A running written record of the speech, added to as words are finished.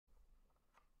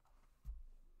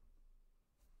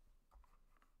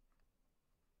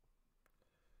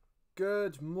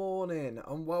Good morning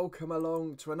and welcome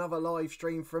along to another live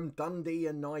stream from Dundee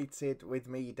United with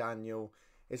me, Daniel.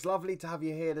 It's lovely to have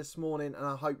you here this morning and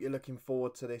I hope you're looking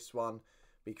forward to this one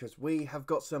because we have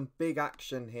got some big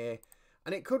action here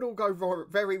and it could all go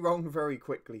very wrong very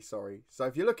quickly, sorry. So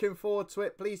if you're looking forward to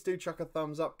it, please do chuck a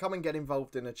thumbs up. Come and get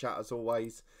involved in the chat as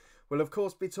always. We'll of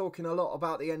course be talking a lot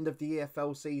about the end of the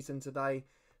EFL season today.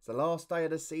 It's the last day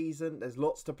of the season. There's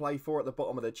lots to play for at the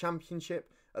bottom of the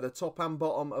Championship, at the top and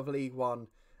bottom of League One,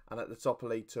 and at the top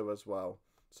of League Two as well.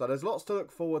 So there's lots to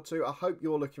look forward to. I hope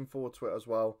you're looking forward to it as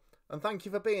well. And thank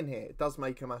you for being here. It does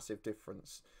make a massive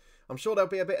difference. I'm sure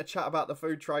there'll be a bit of chat about the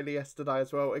food trailer yesterday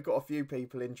as well. It got a few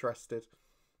people interested.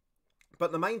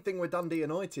 But the main thing with Dundee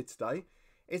United today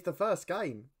is the first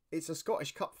game. It's a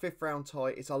Scottish Cup 5th round tie.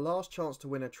 It's our last chance to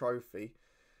win a trophy.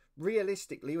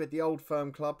 Realistically, with the old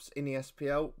firm clubs in the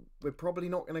SPL, we're probably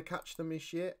not going to catch them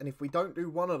this year. And if we don't do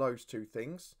one of those two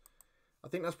things, I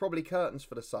think that's probably curtains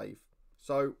for the save.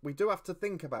 So we do have to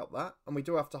think about that and we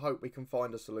do have to hope we can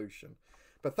find a solution.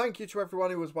 But thank you to everyone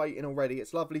who was waiting already.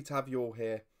 It's lovely to have you all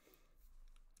here.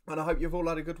 And I hope you've all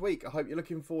had a good week. I hope you're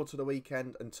looking forward to the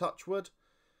weekend. And touch wood,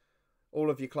 all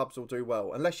of your clubs will do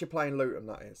well. Unless you're playing Luton,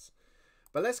 that is.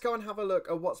 But let's go and have a look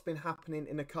at what's been happening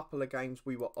in a couple of games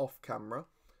we were off camera.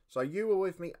 So you were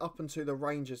with me up until the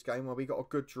Rangers game where we got a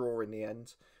good draw in the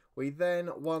end. We then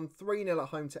won 3-0 at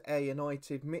home to Ayr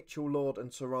United, Mitchell, Lord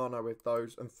and Serrano with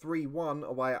those, and 3-1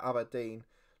 away at Aberdeen.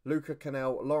 Luca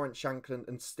Cannell, Lawrence Shankland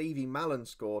and Stevie Mallon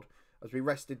scored as we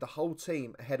rested the whole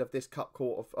team ahead of this cup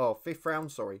fifth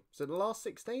round, sorry. Is it the last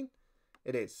 16?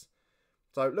 It is.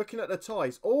 So looking at the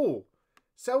ties. Oh,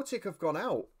 Celtic have gone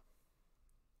out.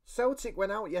 Celtic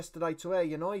went out yesterday to Ayr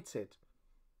United.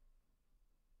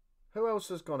 Who else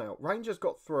has gone out? Rangers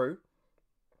got through.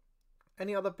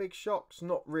 Any other big shocks?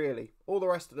 Not really. All the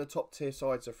rest of the top tier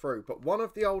sides are through. But one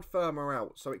of the old firm are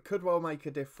out. So it could well make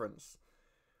a difference.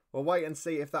 We'll wait and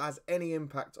see if that has any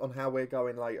impact on how we're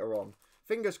going later on.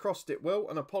 Fingers crossed it will.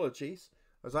 And apologies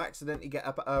as I accidentally get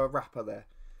a wrapper there.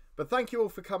 But thank you all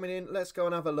for coming in. Let's go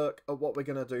and have a look at what we're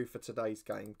going to do for today's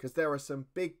game. Because there are some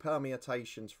big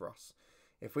permutations for us.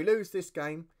 If we lose this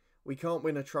game, we can't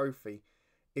win a trophy.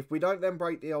 If we don't then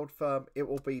break the old firm, it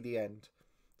will be the end.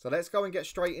 So let's go and get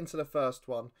straight into the first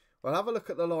one. We'll have a look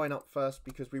at the lineup first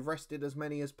because we've rested as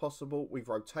many as possible. We've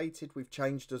rotated. We've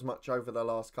changed as much over the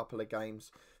last couple of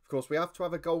games. Of course, we have to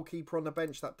have a goalkeeper on the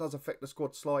bench. That does affect the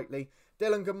squad slightly.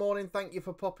 Dylan, good morning. Thank you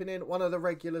for popping in. One of the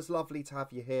regulars. Lovely to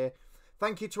have you here.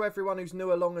 Thank you to everyone who's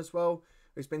new along as well,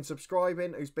 who's been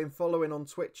subscribing, who's been following on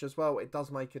Twitch as well. It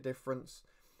does make a difference.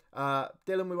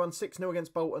 Dylan, we won 6-0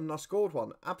 against Bolton and I scored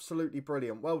one. Absolutely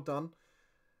brilliant. Well done.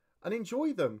 And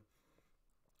enjoy them.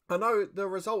 I know the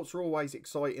results are always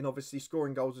exciting. Obviously,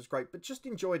 scoring goals is great. But just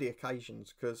enjoy the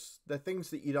occasions because they're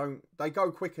things that you don't... They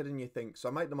go quicker than you think. So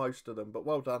make the most of them. But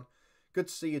well done. Good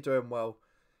to see you doing well.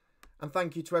 And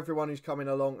thank you to everyone who's coming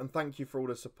along. And thank you for all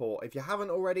the support. If you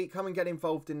haven't already, come and get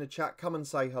involved in the chat. Come and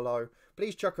say hello.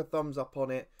 Please chuck a thumbs up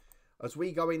on it as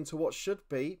we go into what should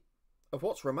be... of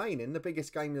what's remaining, the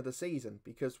biggest game of the season,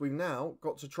 because we've now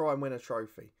got to try and win a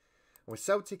trophy. And with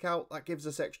Celtic out, that gives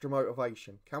us extra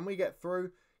motivation. Can we get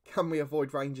through? Can we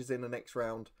avoid Rangers in the next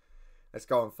round? Let's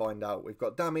go and find out. We've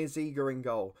got Damir Ziga in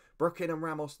goal, Brookin and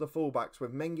Ramos the fullbacks,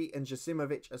 with Mengi and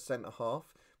Jasimovic as centre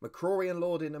half, McCrory and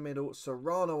Lord in the middle,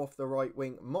 Serrano off the right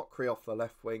wing, Mockery off the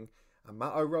left wing, and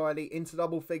Matt O'Reilly into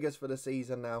double figures for the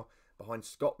season now, behind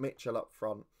Scott Mitchell up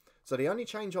front. So the only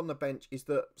change on the bench is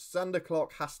that Sander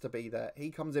Clark has to be there.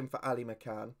 He comes in for Ali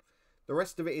McCann. The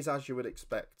rest of it is as you would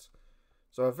expect.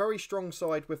 So a very strong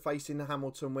side we're facing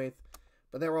Hamilton with.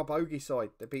 But they're our bogey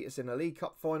side. They beat us in the League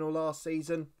Cup final last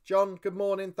season. John, good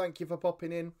morning. Thank you for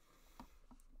popping in.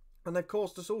 And they've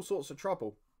caused us all sorts of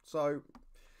trouble. So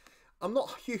I'm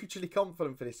not hugely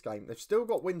confident for this game. They've still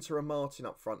got Winter and Martin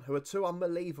up front, who are two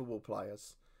unbelievable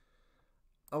players.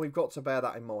 And we've got to bear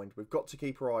that in mind. We've got to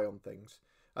keep our eye on things.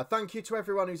 Thank you to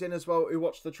everyone who's in as well who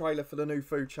watched the trailer for the new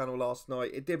food channel last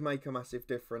night. It did make a massive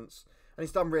difference and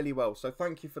it's done really well. So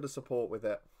thank you for the support with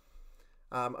it.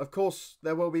 Of course,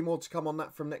 there will be more to come on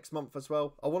that from next month as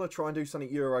well. I want to try and do something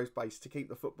Euros based to keep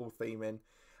the football theme in.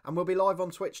 And we'll be live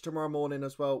on Twitch tomorrow morning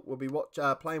as well. We'll be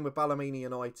playing with Ballymena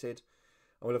United.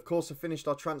 And we'll of course have finished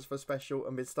our transfer special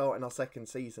and been starting our second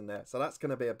season there. So that's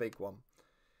going to be a big one.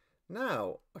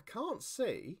 Now, I can't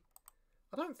see...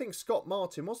 I don't think Scott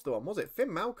Martin was the one, was it?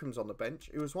 Finn Malcolm's on the bench,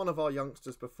 who was one of our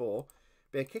youngsters before.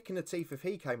 Be a kick in the teeth if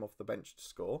he came off the bench to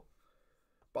score.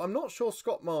 But I'm not sure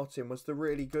Scott Martin was the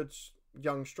really good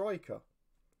young striker.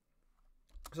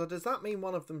 So does that mean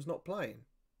one of them's not playing?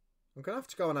 I'm going to have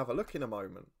to go and have a look in a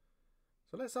moment.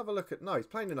 So let's have a look at... No, he's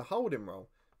playing in a holding role.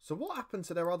 So what happened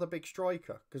to their other big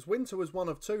striker? Because Winter was one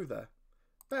of two there.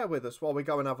 Bear with us while we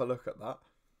go and have a look at that.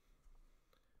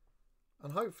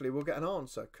 And hopefully we'll get an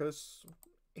answer. Because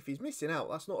if he's missing out,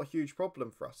 that's not a huge problem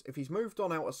for us. If he's moved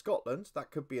on out of Scotland, that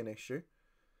could be an issue.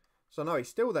 So no, he's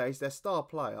still there. He's their star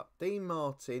player. Dean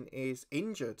Martin is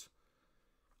injured.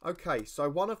 Okay, so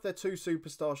one of their two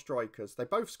superstar strikers. They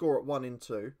both score at 1 in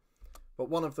 2. But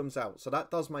one of them's out. So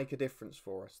that does make a difference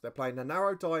for us. They're playing a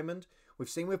narrow diamond. We've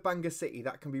seen with Bangor City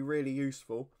that can be really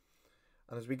useful.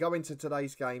 And as we go into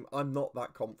today's game, I'm not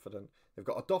that confident. They've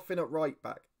got a Doffin at right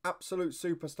back. Absolute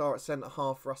superstar at centre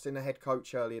half for us in the head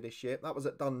coach earlier this year. That was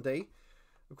at Dundee.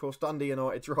 Of course, Dundee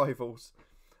United's rivals.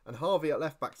 And Harvey at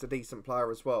left back's a decent player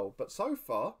as well. But so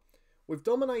far, we've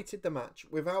dominated the match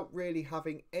without really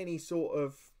having any sort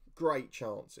of great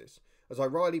chances. As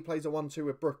O'Reilly plays a 1-2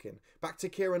 with Brookin. Back to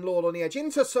Kieran Lord on the edge.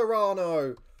 Into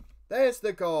Serrano. There's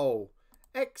the goal.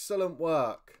 Excellent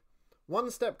work. One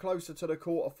step closer to the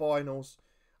quarterfinals.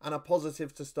 And a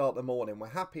positive to start the morning. We're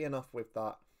happy enough with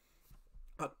that.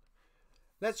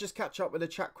 Let's just catch up with the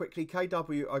chat quickly.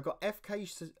 KW, I got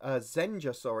FK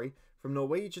Zenja, from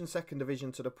Norwegian 2nd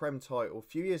Division to the Prem title. A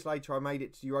few years later, I made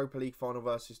it to the Europa League final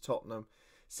versus Tottenham.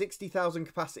 60,000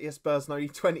 capacity at Spurs and only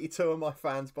 22 of my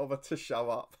fans bothered to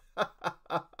show up.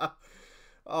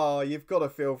 Oh, you've got to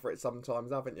feel for it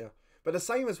sometimes, haven't you? But the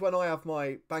same as when I have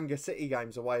my Bangor City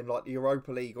games away in like the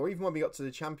Europa League, or even when we got to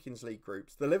the Champions League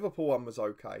groups, the Liverpool one was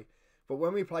okay. But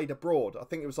when we played abroad, I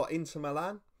think it was like Inter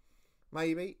Milan,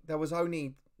 maybe, there was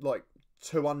only like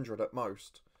 200 at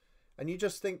most. And you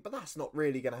just think, but that's not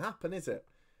really going to happen, is it?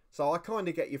 So I kind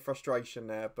of get your frustration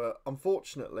there, but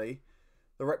unfortunately,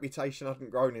 the reputation hadn't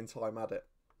grown in time, had it?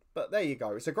 But there you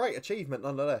go. It's a great achievement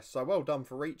nonetheless, so well done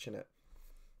for reaching it.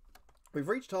 We've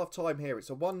reached half-time here. It's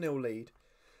a 1-0 lead.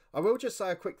 I will just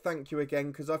say a quick thank you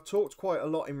again, because I've talked quite a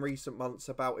lot in recent months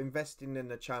about investing in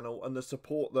the channel and the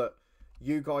support that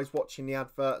you guys watching the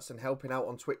adverts and helping out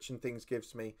on Twitch and things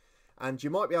gives me. And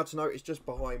you might be able to notice just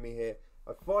behind me here,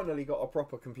 I've finally got a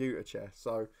proper computer chair,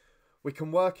 so we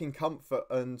can work in comfort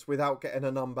and without getting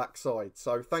a numb backside.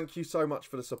 So thank you so much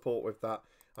for the support with that.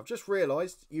 I've just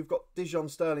realised you've got Dijon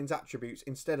Sterling's attributes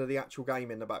instead of the actual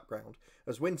game in the background,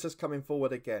 as Winter's coming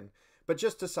forward again. But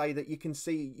just to say that you can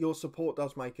see your support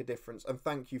does make a difference, and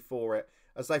thank you for it,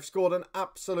 as they've scored an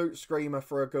absolute screamer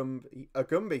for a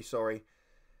Gumby,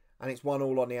 and it's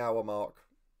 1-1 on the hour mark.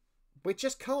 We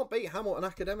just can't beat Hamilton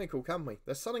Academical, can we?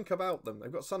 There's something about them.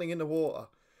 They've got something in the water.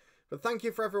 But thank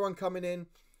you for everyone coming in.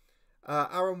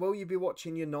 Aaron, will you be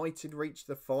watching United reach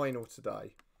the final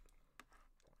today?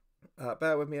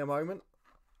 Bear with me a moment.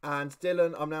 And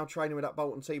Dylan, I'm now training with that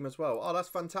Bolton team as well. Oh, that's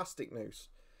fantastic news.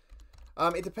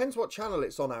 It depends what channel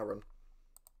it's on, Aaron.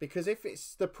 Because if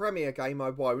it's the Premier game,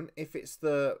 I won't. If it's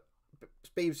the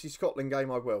BBC Scotland game,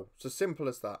 I will. It's as simple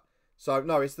as that. So,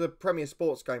 no, it's the Premier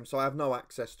Sports game, so I have no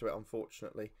access to it,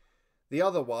 unfortunately. The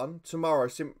other one, tomorrow,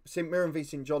 St Mirren v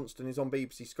St Johnstone is on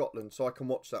BBC Scotland, so I can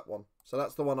watch that one. So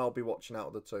that's the one I'll be watching out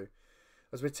of the two.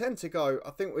 As we tend to go,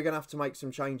 I think we're going to have to make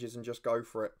some changes and just go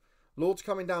for it. Lord's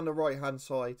coming down the right-hand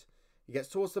side. He gets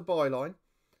towards the byline.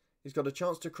 He's got a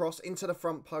chance to cross into the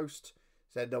front post.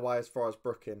 He's heading away as far as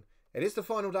Brookin. It is the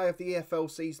final day of the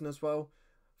EFL season as well.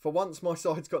 For once, my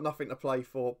side's got nothing to play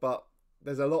for, but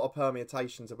there's a lot of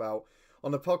permutations about.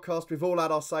 On the podcast, we've all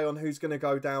had our say on who's going to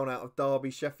go down out of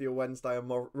Derby, Sheffield Wednesday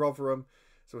and Rotherham.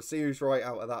 So we'll see who's right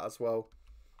out of that as well.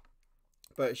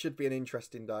 But it should be an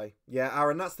interesting day. Yeah,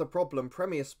 Aaron, that's the problem.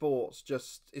 Premier Sports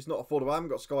just is not affordable. I haven't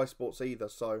got Sky Sports either,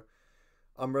 so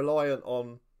I'm reliant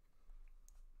on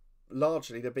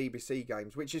largely the BBC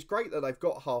games, which is great that they've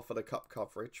got half of the cup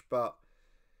coverage, but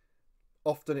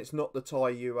often it's not the tie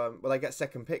you... well, they get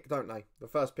second pick, don't they? The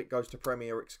first pick goes to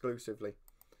Premier exclusively.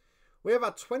 We have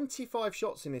had 25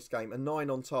 shots in this game and 9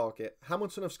 on target.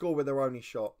 Hamilton have scored with their only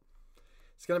shot.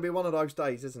 It's going to be one of those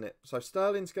days, isn't it? So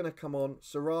Sterling's going to come on.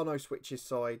 Serrano switches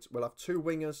sides. We'll have 2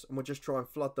 wingers and we'll just try and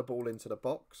flood the ball into the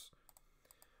box.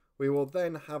 We will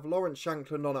then have Lawrence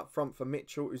Shankland on up front for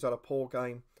Mitchell, who's had a poor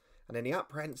game. And then the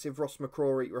apprehensive Ross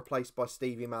McCrory replaced by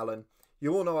Stevie Mallon.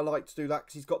 You all know I like to do that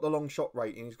because he's got the long shot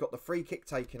rating. He's got the free kick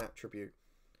taking attribute.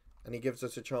 And he gives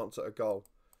us a chance at a goal.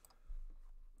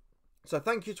 So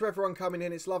thank you to everyone coming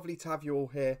in. It's lovely to have you all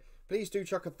here. Please do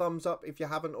chuck a thumbs up if you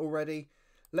haven't already.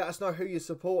 Let us know who you're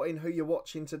supporting, who you're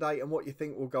watching today, and what you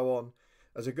think will go on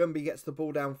as Agumbi gets the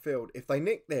ball downfield. If they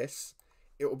nick this,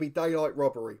 it will be daylight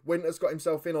robbery. Winter's got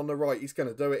himself in on the right. He's going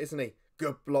to do it, isn't he?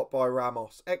 Good block by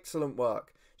Ramos. Excellent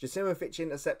work. Jasimovic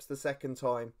intercepts the second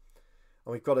time.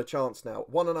 And we've got a chance now.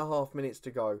 1.5 minutes to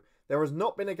go. There has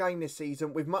not been a game this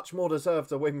season we've much more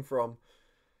deserved a win from.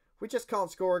 We just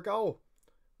can't score a goal.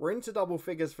 We're into double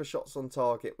figures for shots on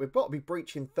target. We've got to be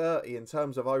breaching 30 in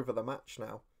terms of over the match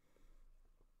now.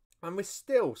 And we're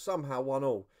still somehow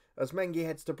 1-1. As Mengi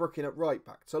heads to Brooking at right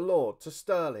back, to Lord, to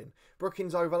Sterling.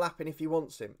 Brooking's overlapping if he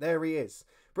wants him. There he is.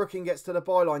 Brooking gets to the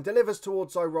byline, delivers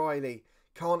towards O'Reilly.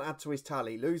 Can't add to his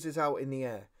tally, loses out in the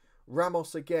air.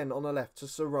 Ramos again on the left to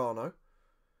Serrano.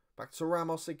 Back to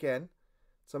Ramos again.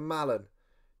 To Mallon.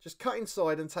 Just cut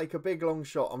inside and take a big long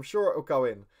shot. I'm sure it'll go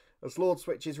in. As Lord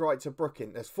switches right to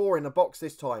Brooking. There's 4 in the box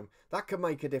this time. That could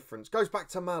make a difference. Goes back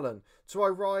to Mallon. To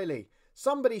O'Reilly.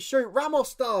 Somebody shoot.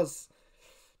 Ramos does.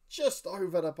 Just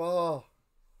over the bar.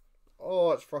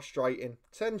 Oh, it's frustrating.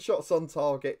 10 shots on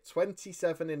target.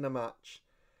 27 in the match.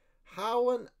 How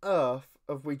on earth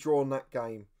have we drawn that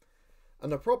game?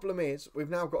 And the problem is, we've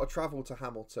now got to travel to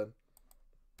Hamilton.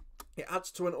 It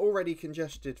adds to an already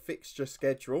congested fixture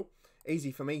schedule.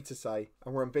 Easy for me to say.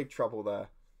 And we're in big trouble there.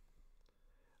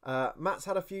 Matt's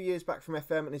had a few years back from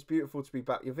FM and it's beautiful to be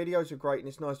back. Your videos are great and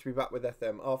it's nice to be back with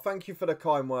FM. Oh, thank you for the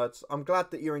kind words. I'm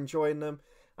glad that you're enjoying them.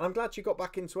 And I'm glad you got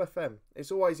back into FM.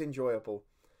 It's always enjoyable.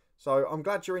 So I'm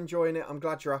glad you're enjoying it. I'm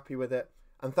glad you're happy with it.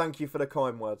 And thank you for the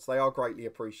kind words. They are greatly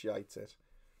appreciated.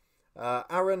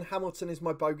 Aaron, Hamilton is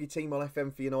my bogey team on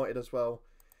FM for United as well.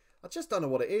 I just don't know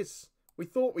what it is. We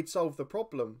thought we'd solve the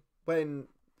problem when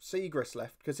Siegrist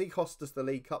left because he cost us the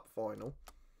League Cup final.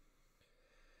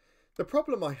 The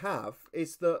problem I have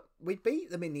is that we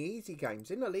beat them in the easy games.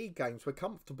 In the league games, we're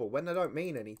comfortable when they don't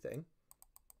mean anything.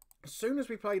 As soon as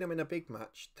we play them in a big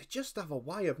match, they just have a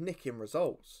way of nicking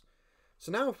results.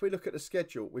 So now if we look at the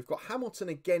schedule, we've got Hamilton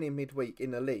again in midweek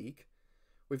in the league.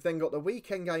 We've then got the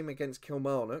weekend game against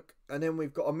Kilmarnock. And then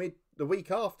we've got the week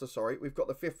after, we've got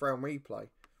the 5th round replay.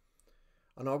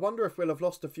 And I wonder if we'll have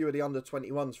lost a few of the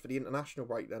under-21s for the international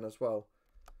break then as well.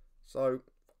 So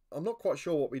I'm not quite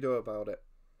sure what we do about it.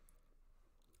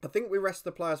 I think we rest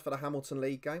the players for the Hamilton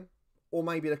League game. Or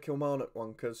maybe the Kilmarnock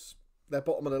one, because they're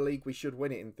bottom of the league. We should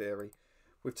win it in theory.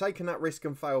 We've taken that risk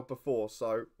and failed before,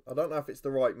 so I don't know if it's the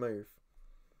right move.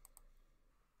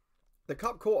 The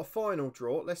Cup quarter-final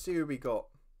draw. Let's see who we got.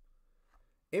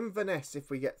 Inverness,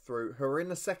 if we get through, who are in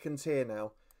the 2nd tier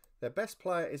now. Their best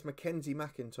player is Mackenzie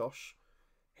McIntosh.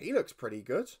 He looks pretty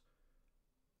good.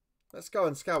 Let's go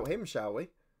and scout him, shall we?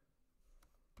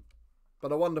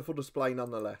 But a wonderful display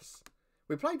nonetheless.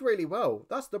 We played really well.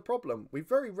 That's the problem. We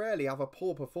very rarely have a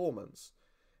poor performance.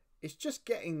 It's just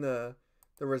getting the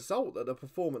result that the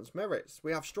performance merits.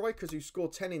 We have strikers who score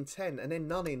 10 in 10 and then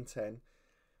none in 10.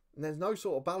 And there's no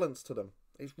sort of balance to them.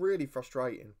 It's really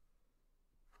frustrating.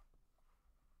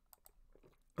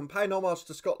 I'm paying homage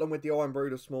to Scotland with the Iron Brew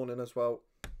this morning as well.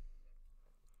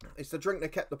 It's the drink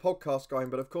that kept the podcast going,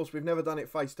 but of course we've never done it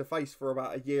face to face for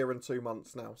about 1 year and 2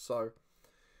 months now. So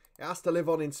it has to live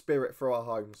on in spirit for our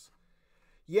homes.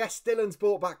 Yes, Dylan's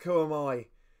brought back Who Am I?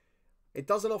 It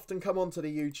doesn't often come onto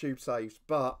the YouTube saves,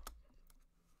 but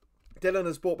Dylan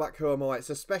has brought back Who Am I? It's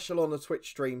a special on the Twitch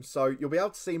stream, so you'll be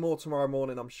able to see more tomorrow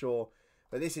morning, I'm sure.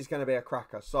 But this is going to be a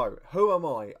cracker. So, Who Am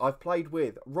I? I've played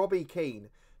with Robbie Keane,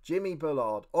 Jimmy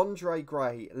Bullard, Andre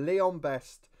Gray, Leon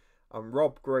Best, and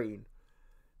Rob Green.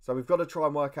 So we've got to try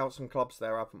and work out some clubs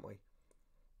there, haven't we?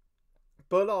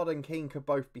 Bullard and Keane could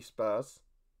both be Spurs.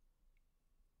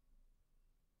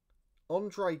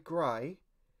 Andre Gray,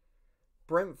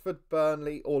 Brentford,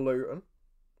 Burnley or Luton.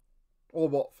 Or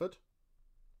Watford.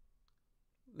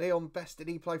 Leon Best, did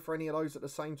he play for any of those at the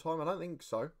same time? I don't think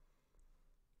so.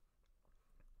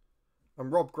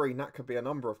 And Rob Green, that could be a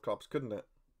number of clubs, couldn't it?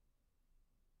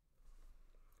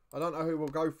 I don't know who we'll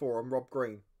go for on Rob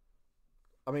Green.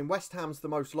 I mean, West Ham's the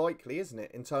most likely, isn't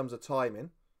it, in terms of timing?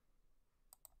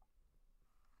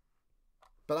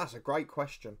 But that's a great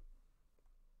question.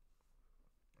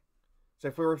 So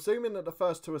if we're assuming that the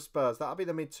first 2 are Spurs, that'll be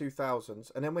the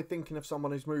mid-2000s. And then we're thinking of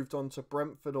someone who's moved on to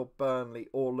Brentford or Burnley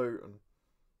or Luton.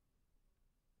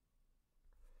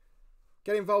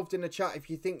 Get involved in the chat if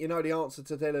you think you know the answer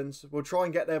to Dylan's. We'll try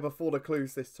and get there before the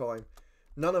clues this time.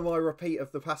 None of my repeat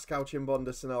of the Pascal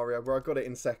Chimbonda scenario where I got it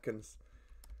in seconds.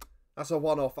 That's a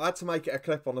one-off. I had to make it a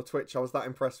clip on the Twitch. I was that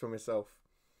impressed with myself.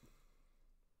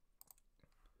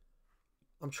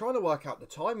 I'm trying to work out the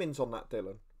timings on that,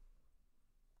 Dylan.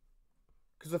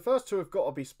 Because the first 2 have got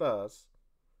to be Spurs.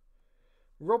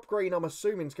 Rob Green, I'm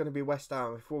assuming, is going to be West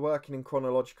Ham if we're working in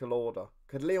chronological order.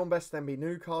 Could Leon Best then be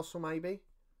Newcastle, maybe?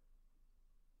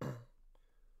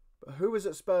 But who was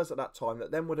at Spurs at that time that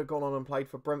then would have gone on and played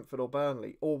for Brentford or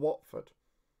Burnley or Watford?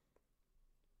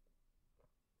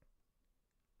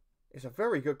 It's a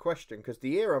very good question because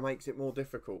the era makes it more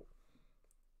difficult.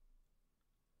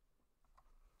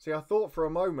 See, I thought for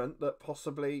a moment that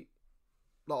possibly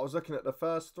Like, I was looking at the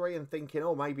first three and thinking,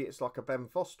 oh, maybe it's like a Ben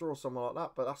Foster or something like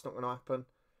that, but that's not going to happen.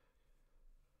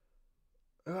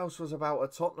 Who else was about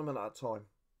at Tottenham at that time?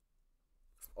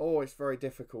 Oh, it's very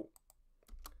difficult.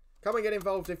 Come and get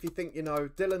involved if you think you know.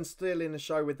 Dylan's still in the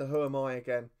show with the Who Am I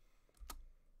again.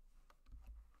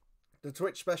 The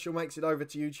Twitch special makes it over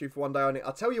to YouTube for one day only.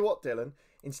 I'll tell you what, Dylan.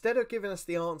 Instead of giving us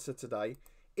the answer today,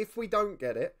 if we don't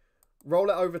get it, roll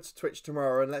it over to Twitch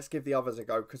tomorrow and let's give the others a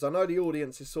go. Because I know the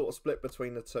audience is sort of split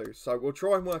between the two. So we'll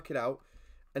try and work it out.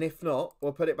 And if not,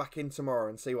 we'll put it back in tomorrow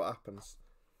and see what happens.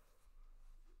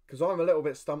 Because I'm a little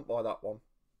bit stumped by that one.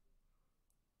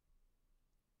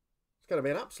 It's going to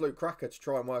be an absolute cracker to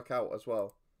try and work out as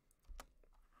well.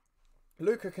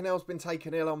 Luca Canel's been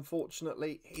taken ill,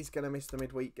 unfortunately. He's going to miss the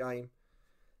midweek game.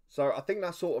 So I think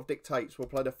that sort of dictates. We'll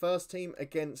play the first team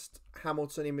against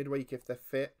Hamilton in midweek if they're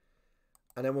fit.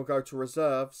 And then we'll go to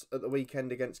reserves at the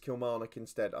weekend against Kilmarnock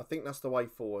instead. I think that's the way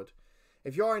forward.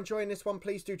 If you are enjoying this one,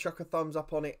 please do chuck a thumbs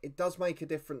up on it. It does make a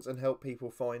difference and help people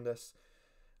find us.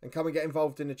 And come and get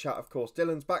involved in the chat, of course.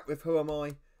 Dylan's back with Who Am I?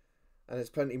 And there's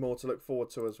plenty more to look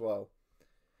forward to as well.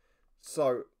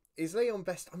 So, is Leon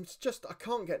best? I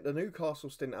can't get the Newcastle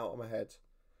stint out of my head.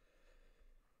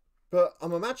 But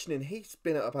I'm imagining he's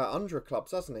been at about 100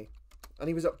 clubs, hasn't he? And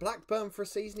he was at Blackburn for a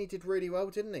season. He did really well,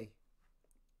 didn't he?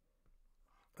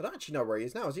 I don't actually know where he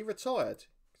is now. Is he retired?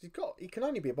 Because he can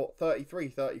only be about 33,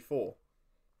 34.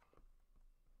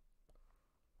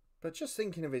 But just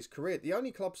thinking of his career, the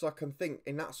only clubs I can think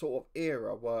in that sort of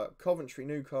era were Coventry,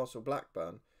 Newcastle,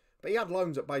 Blackburn. But he had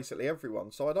loans at basically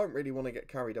everyone, so I don't really want to get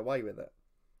carried away with it.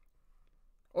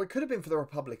 Or it could have been for the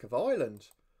Republic of Ireland.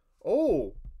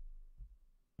 Oh!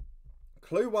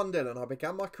 Clue 1, Dylan. I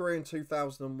began my career in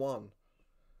 2001.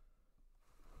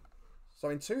 So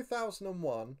in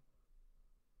 2001,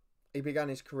 he began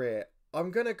his career.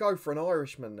 I'm going to go for an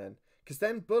Irishman then. Because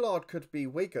then Bullard could be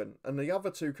Wigan, and the other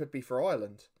two could be for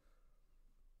Ireland.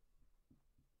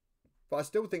 But I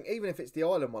still think, even if it's the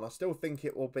Ireland one, I still think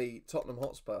it will be Tottenham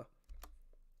Hotspur.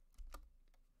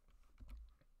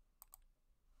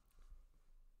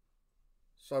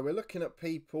 So we're looking at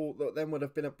people that then would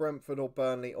have been at Brentford or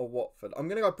Burnley or Watford. I'm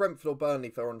going to go Brentford or Burnley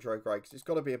for Andre Gray, because it's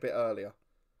got to be a bit earlier.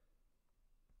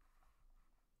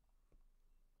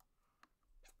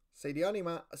 See, the only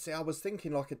man... See, I was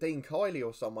thinking like a Dean Kiley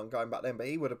or someone going back then, but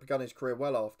he would have begun his career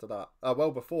well after that.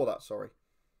 Well before that, sorry.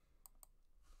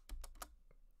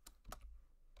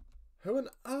 Who on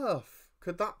earth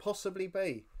could that possibly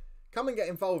be? Come and get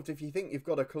involved if you think you've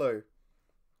got a clue.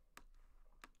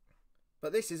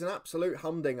 But this is an absolute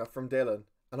humdinger from Dylan.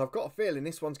 And I've got a feeling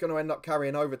this one's going to end up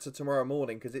carrying over to tomorrow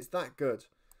morning because it's that good.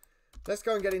 Let's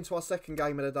go and get into our second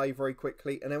game of the day very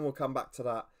quickly and then we'll come back to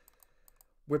that.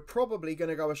 We're probably going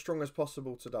to go as strong as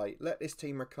possible today. Let this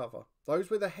team recover. Those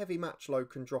with a heavy match load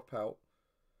can drop out.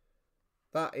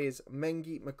 That is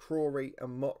Mengi, McCrory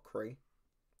and Mockery.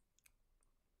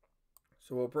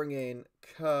 So we'll bring in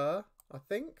Kerr, I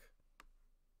think.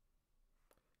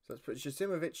 So let's put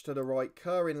Jasimovic to the right.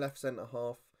 Kerr in left centre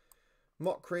half.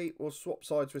 Mockery will swap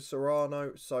sides with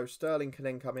Serrano. So Sterling can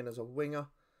then come in as a winger.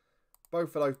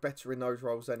 Both of those better in those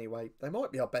roles anyway. They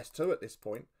might be our best two at this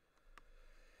point.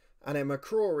 And then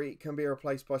McCrory can be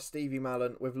replaced by Stevie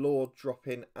Mallon with Lord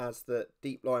dropping as the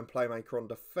deep line playmaker on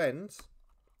defence.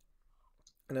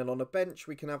 And then on the bench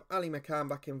we can have Ali McCann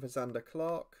back in for Xander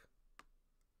Clark.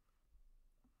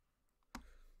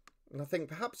 And I think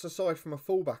perhaps aside from a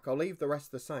fullback, I'll leave the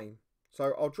rest the same.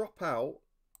 So I'll drop out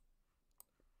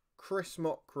Chris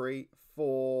Mockery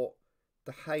for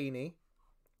Dehaney.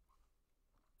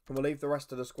 And we'll leave the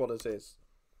rest of the squad as is.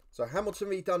 So Hamilton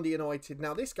v Dundee United.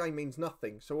 Now this game means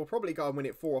nothing. So we'll probably go and win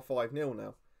it 4 or 5-0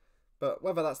 now. But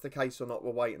whether that's the case or not,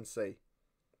 we'll wait and see.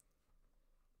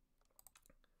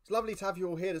 It's lovely to have you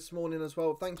all here this morning as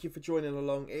well. Thank you for joining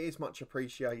along. It is much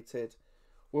appreciated.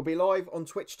 We'll be live on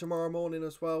Twitch tomorrow morning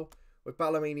as well with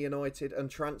Ballymena United and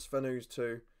transfer news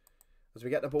too. As we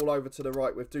get the ball over to the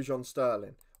right with Dujon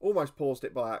Sterling. Almost paused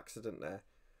it by accident there.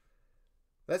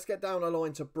 Let's get down the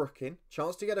line to Brooking.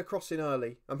 Chance to get a cross in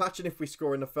early. Imagine if we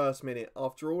score in the first minute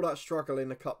after all that struggle in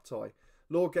the cup tie.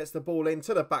 Lord gets the ball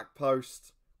into the back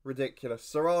post. Ridiculous.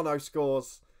 Serrano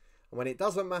scores. And when it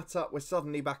doesn't matter, we're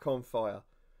suddenly back on fire.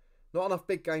 Not enough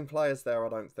big game players there, I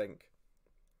don't think.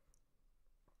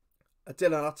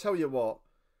 Dylan, I'll tell you what.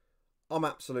 I'm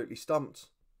absolutely stumped.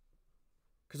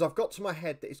 Because I've got to my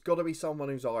head that it's got to be someone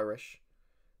who's Irish.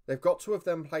 They've got to have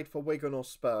then played for Wigan or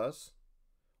Spurs.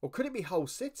 Or could it be Hull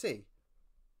City?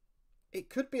 It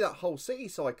could be that Hull City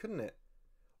side, couldn't it?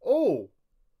 Oh!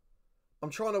 I'm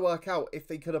trying to work out if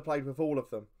they could have played with all of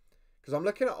them. Because I'm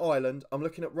looking at Ireland. I'm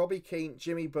looking at Robbie Keane,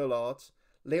 Jimmy Bullard.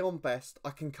 Leon Best. I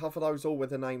can cover those all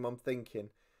with a name I'm thinking.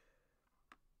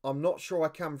 I'm not sure I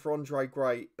can for Andre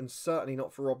Gray, and certainly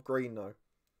not for Rob Green, though.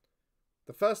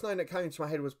 The first name that came into my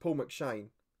head was Paul McShane.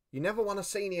 You never won a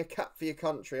senior cap for your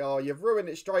country. Oh, you've ruined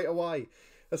it straight away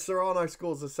as Serrano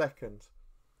scores a second.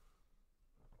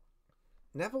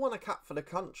 Never won a cap for the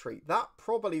country. That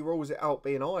probably rules it out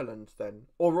being Ireland then.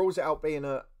 Or rules it out being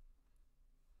a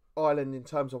Ireland in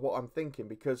terms of what I'm thinking.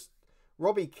 Because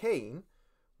Robbie Keane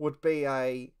would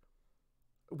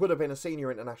have been a senior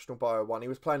international by 01. He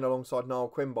was playing alongside Niall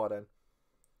Quinn by then.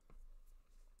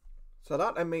 So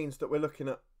that then means that we're looking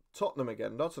at Tottenham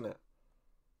again, doesn't it?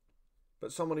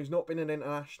 But someone who's not been an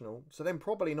international, so then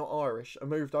probably not Irish, and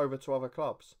moved over to other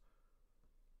clubs.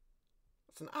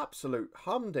 It's an absolute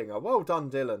humdinger. Well done,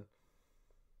 Dylan.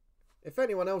 If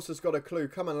anyone else has got a clue,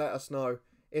 come and let us know.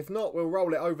 If not, we'll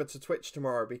roll it over to Twitch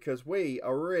tomorrow because we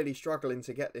are really struggling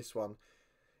to get this one.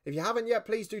 If you haven't yet,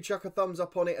 please do chuck a thumbs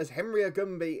up on it as Henry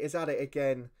Agumbi is at it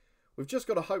again. We've just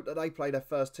got to hope that they play their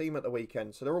first team at the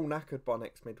weekend, so they're all knackered by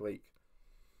next midweek.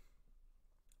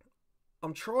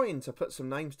 I'm trying to put some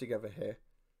names together here.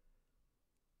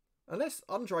 Unless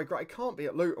Andre Gray, it can't be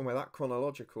at Luton with that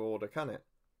chronological order, can it?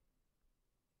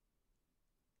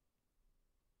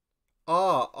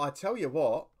 Ah, I tell you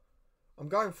what. I'm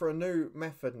going for a new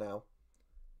method now.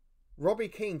 Robbie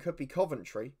Keane could be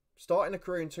Coventry, starting a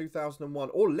career in 2001.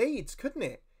 Or Leeds, couldn't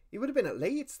it? He would have been at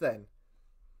Leeds then.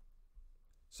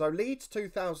 So Leeds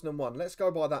 2001. Let's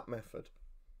go by that method.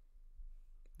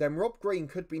 Then Rob Green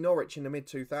could be Norwich in the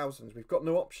mid-2000s. We've got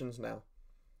no options now.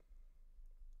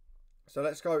 So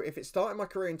let's go. If it started my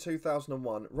career in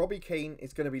 2001, Robbie Keane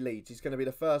is going to be Leeds. He's going to be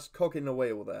the first cog in the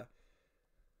wheel there.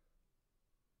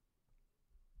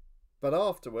 But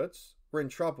afterwards, we're in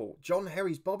trouble. John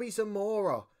Herries, Bobby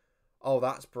Zamora. Oh,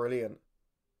 that's brilliant.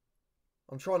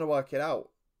 I'm trying to work it out.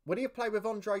 Would he have played with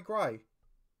Andre Gray?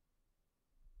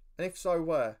 And if so,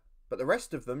 where? But the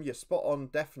rest of them, you're spot on,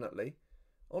 definitely.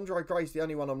 Andre Gray's the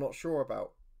only one I'm not sure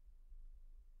about.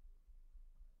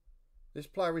 This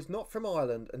player is not from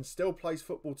Ireland and still plays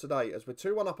football today as we're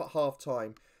 2-1 up at half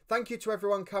time. Thank you to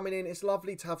everyone coming in. It's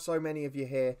lovely to have so many of you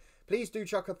here. Please do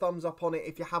chuck a thumbs up on it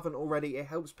if you haven't already. It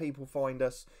helps people find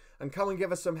us. And come and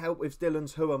give us some help with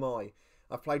Dylan's Who Am I?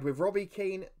 I've played with Robbie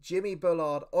Keane, Jimmy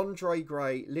Bullard, Andre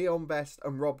Gray, Leon Best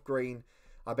and Rob Green.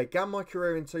 I began my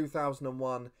career in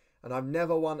 2001 and I've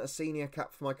never won a senior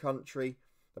cap for my country.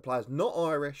 The player's not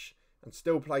Irish and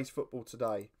still plays football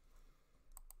today.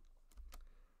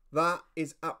 That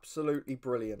is absolutely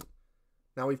brilliant.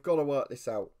 Now we've got to work this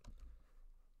out.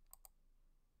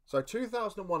 So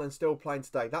 2001 and still playing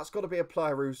today. That's got to be a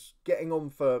player who's getting on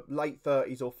for late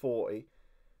 30s or 40.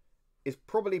 Is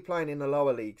probably playing in the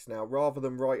lower leagues now rather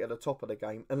than right at the top of the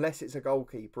game. Unless it's a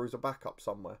goalkeeper who's a backup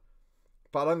somewhere.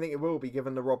 But I don't think it will be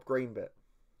given the Rob Green bit.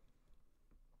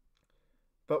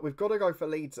 But we've got to go for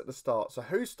Leeds at the start. So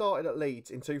who started at Leeds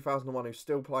in 2001 who's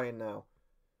still playing now?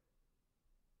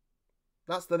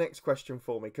 That's the next question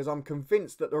for me. Because I'm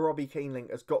convinced that the Robbie Keane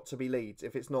link has got to be Leeds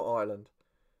if it's not Ireland.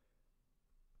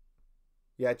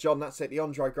 Yeah, John, that's it. The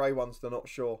Andre Gray ones, they're not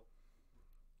sure.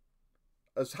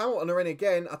 As Hamilton are in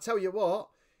again, I tell you what,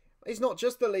 it's not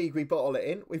just the league we bottle it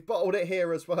in. We've bottled it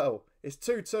here as well. It's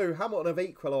 2-2. Hamilton have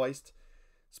equalised.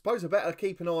 Suppose I better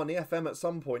keep an eye on the FM at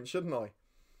some point, shouldn't I?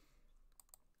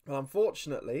 Well,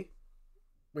 unfortunately,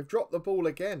 we've dropped the ball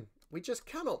again. We just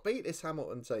cannot beat this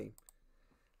Hamilton team.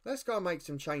 Let's go and make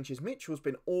some changes. Mitchell's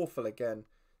been awful again.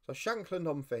 So Shankland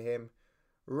on for him.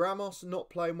 Ramos not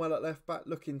playing well at left back,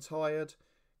 looking tired.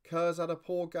 Kerr's had a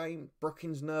poor game.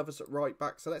 Brookings nervous at right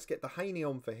back. So let's get Dehaney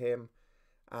on for him.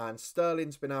 And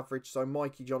Sterling's been average, so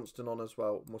Mikey Johnston on as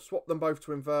well. And we'll swap them both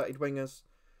to inverted wingers.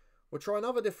 We'll try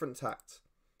another different tact.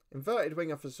 Inverted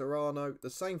winger for Serrano. The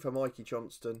same for Mikey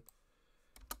Johnston.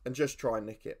 And just try and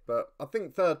nick it. But I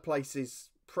think third place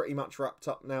is pretty much wrapped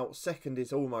up now. Second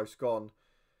is almost gone.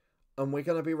 And we're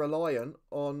going to be reliant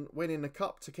on winning the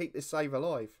cup to keep this save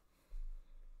alive.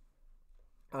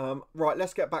 Right,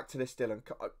 let's get back to this, Dylan.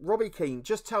 Robbie Keane,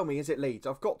 just tell me, is it Leeds?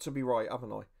 I've got to be right,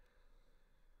 haven't I?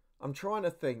 I'm trying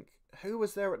to think. Who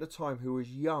was there at the time who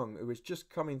was young, who was just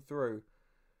coming through?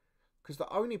 Because the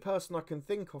only person I can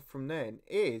think of from then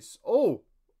is... Oh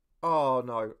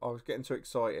no, I was getting too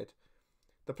excited.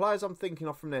 The players I'm thinking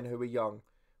of from then who are young.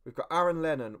 We've got Aaron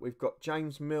Lennon. We've got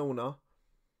James Milner.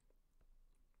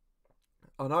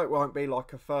 I know it won't be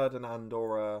like a Ferdinand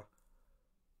or a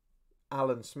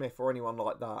Alan Smith or anyone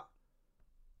like that.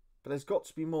 But there's got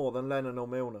to be more than Lennon or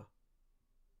Milner.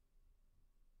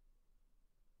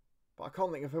 But I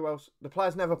can't think of who else. The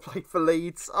players never played for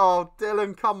Leeds. Oh,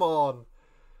 Dylan, come on.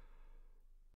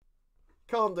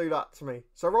 Can't do that to me.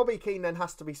 So Robbie Keane then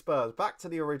has to be Spurs. Back to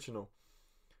the original.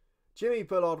 Jimmy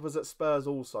Bullard was at Spurs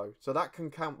also, so that can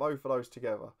count both of those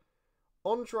together.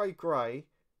 Andre Gray,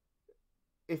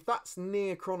 if that's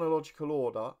near chronological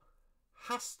order,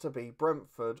 has to be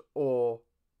Brentford or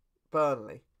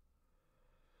Burnley.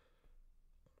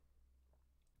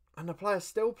 And the player's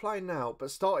still playing now,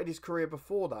 but started his career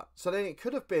before that. So then it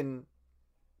could have been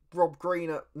Rob Green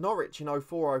at Norwich in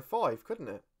 04-05, couldn't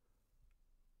it?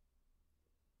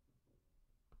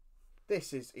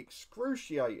 This is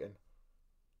excruciating.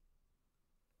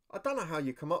 I don't know how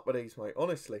you come up with these, mate,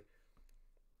 honestly.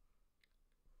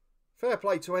 Fair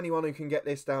play to anyone who can get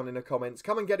this down in the comments.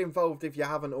 Come and get involved if you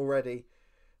haven't already.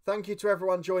 Thank you to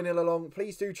everyone joining along.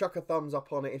 Please do chuck a thumbs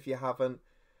up on it if you haven't.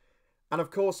 And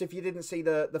of course, if you didn't see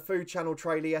the Food Channel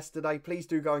trailer yesterday, please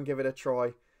do go and give it a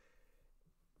try.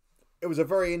 It was a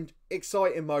very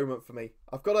exciting moment for me.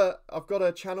 I've got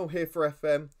a channel here for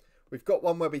FM. We've got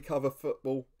one where we cover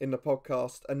football in the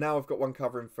podcast, and now I've got one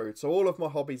covering food. So all of my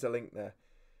hobbies are linked there.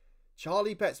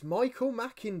 Charlie Betts, Michael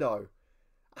Mackindo.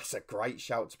 That's a great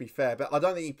shout, to be fair, but I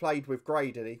don't think he played with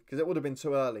Gray, did he? Because it would have been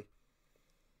too early.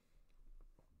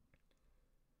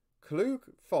 Clue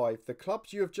 5. The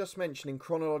clubs you have just mentioned in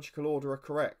chronological order are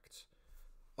correct.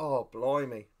 Oh,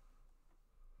 blimey.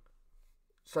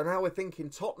 So now we're thinking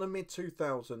Tottenham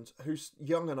mid-2000s, who's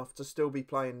young enough to still be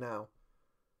playing now.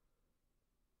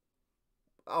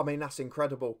 I mean, that's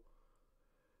incredible.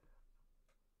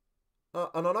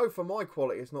 And I know for my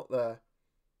quality it's not there,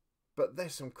 but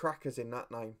there's some crackers in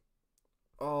that name.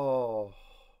 Oh.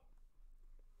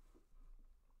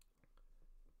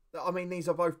 I mean, these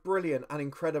are both brilliant and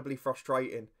incredibly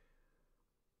frustrating.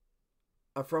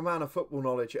 And for a man of football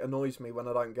knowledge, it annoys me when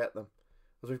I don't get them.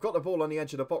 As we've got the ball on the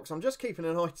edge of the box, I'm just keeping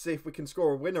an eye to see if we can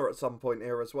score a winner at some point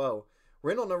here as well.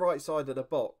 We're in on the right side of the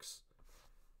box.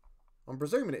 I'm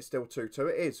presuming it's still 2-2.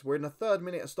 It is. We're in the 3rd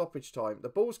minute of stoppage time. The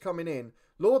ball's coming in.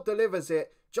 Lord delivers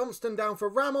it. Johnston down for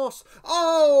Ramos.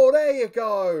 Oh, there you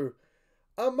go.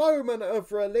 A moment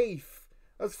of relief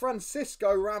as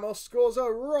Francisco Ramos scores a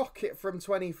rocket from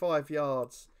 25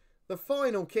 yards. The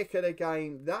final kick of the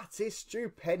game. That is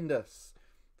stupendous.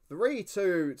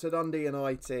 3-2 to Dundee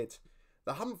United.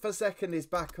 The hunt for second is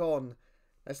back on.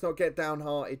 Let's not get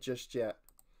downhearted just yet.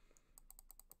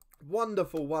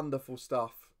 Wonderful, wonderful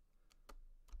stuff.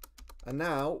 And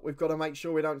now we've got to make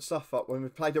sure we don't suffer when we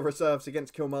play the reserves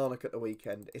against Kilmarnock at the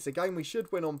weekend. It's a game we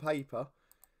should win on paper,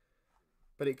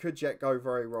 but it could yet go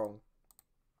very wrong.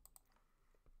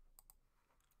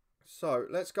 So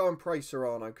let's go and praise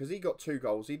Serrano because he got 2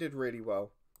 goals. He did really well.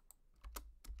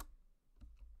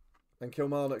 And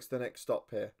Kilmarnock's the next stop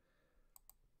here.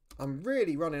 I'm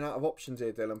really running out of options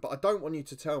here, Dylan, but I don't want you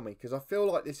to tell me because I feel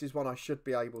like this is one I should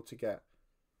be able to get.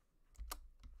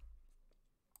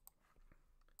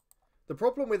 The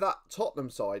problem with that Tottenham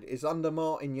side is under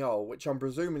Martin Jol, which I'm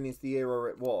presuming is the era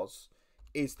it was,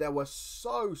 is there were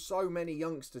so many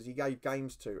youngsters he gave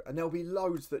games to, and there'll be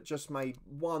loads that just made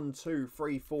 1, 2,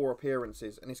 3, 4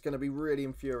 appearances, and it's going to be really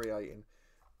infuriating.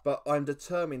 But I'm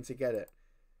determined to get it,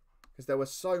 because there were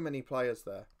so many players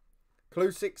there.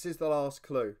 Clue 6 is the last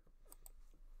clue.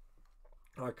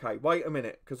 Okay, wait a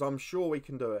minute, because I'm sure we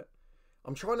can do it.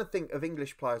 I'm trying to think of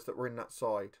English players that were in that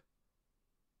side.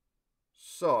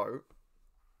 So...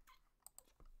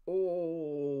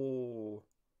 Oh,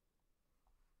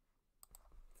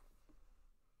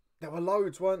 there were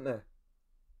loads, weren't there?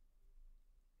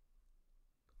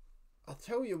 I'll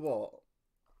tell you what.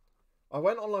 I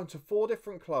went on loan to 4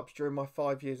 different clubs during my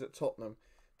 5 years at Tottenham.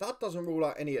 That doesn't rule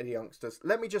out any of the youngsters.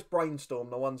 Let me just brainstorm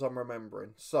the ones I'm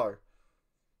remembering. So,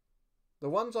 the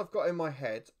ones I've got in my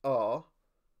head are...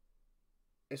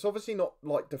 It's obviously not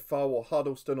like Defoe or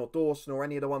Huddleston or Dawson or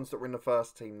any of the ones that were in the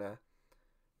first team there.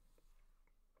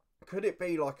 Could it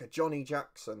be like a Johnny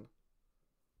Jackson?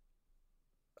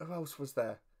 Who else was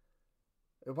there?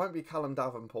 It won't be Callum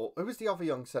Davenport. Who was the other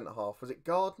young centre-half? Was it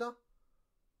Gardner?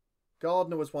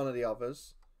 Gardner was one of the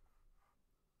others.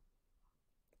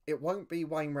 It won't be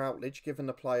Wayne Routledge, given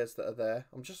the players that are there.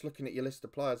 I'm just looking at your list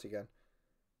of players again.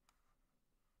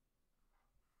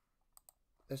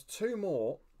 There's 2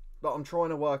 more that I'm trying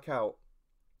to work out.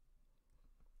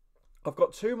 I've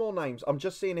got 2 more names. I'm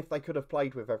just seeing if they could have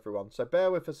played with everyone. So bear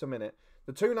with us a minute.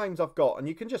 The 2 names I've got, and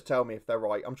you can just tell me if they're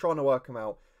right. I'm trying to work them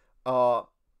out.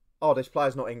 Oh, this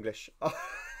player's not English.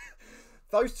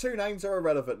 Those 2 names are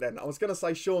irrelevant then. I was going to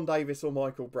say Sean Davis or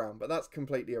Michael Brown, but that's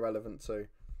completely irrelevant too.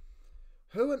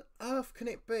 Who on earth can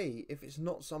it be if it's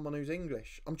not someone who's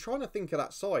English? I'm trying to think of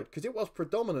that side, because it was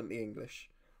predominantly English.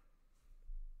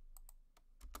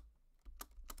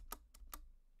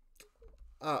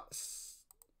 That's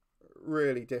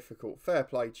really difficult. Fair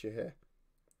play to you here.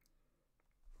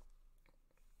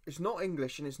 It's not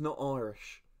English and it's not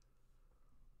Irish.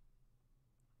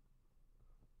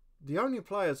 The only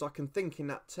players I can think in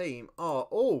that team are...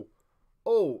 Oh,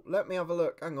 let me have a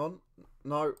look. Hang on.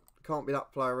 No, can't be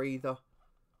that player either.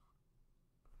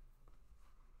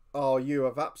 Oh, you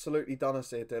have absolutely done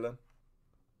us here, Dylan.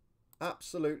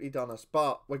 Absolutely done us.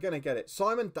 But we're going to get it.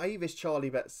 Simon Davis, Charlie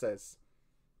Bet says.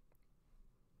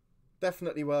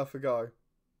 Definitely worth a go.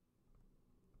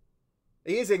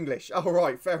 He is English. Oh,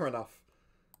 right. Fair enough.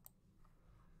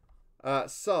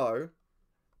 So,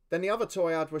 then the other two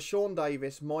I had were Sean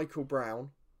Davis, Michael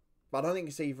Brown. But I don't think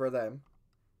it's either of them.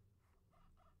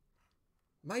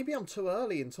 Maybe I'm too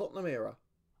early in Tottenham era.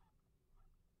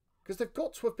 Because they've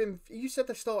got to have been... You said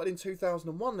they started in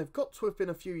 2001. They've got to have been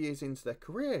a few years into their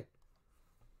career.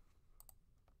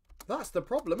 That's the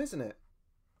problem, isn't it?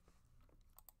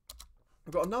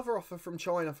 I've got another offer from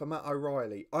China for Matt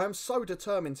O'Reilly. I am so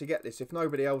determined to get this if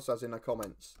nobody else has in the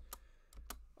comments.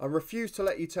 I refuse to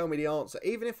let you tell me the answer,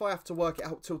 even if I have to work it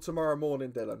out till tomorrow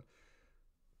morning, Dylan.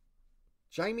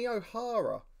 Jamie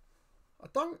O'Hara. I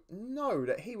don't know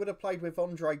that he would have played with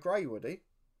Andre Gray, would he?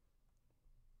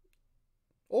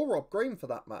 Or Rob Green, for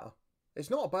that matter.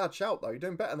 It's not a bad shout, though. You're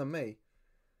doing better than me.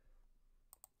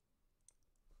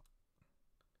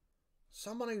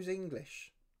 Someone who's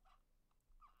English.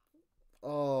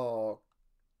 Oh,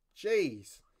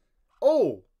 jeez.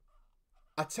 Oh,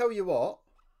 I tell you what.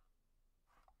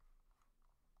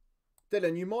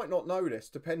 Dylan, you might not know this,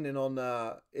 depending on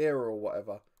era or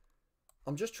whatever.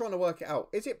 I'm just trying to work it out.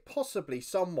 Is it possibly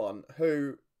someone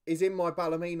who is in my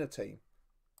Ballymena team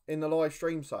in the live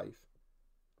stream save?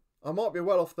 I might be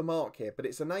well off the mark here, but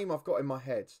it's a name I've got in my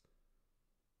head.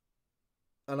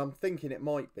 And I'm thinking it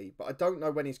might be, but I don't know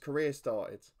when his career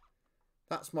started.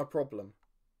 That's my problem.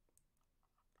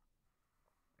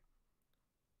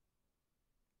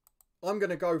 I'm going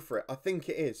to go for it. I think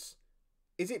it is.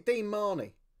 Is it Dean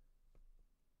Marney?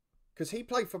 Because he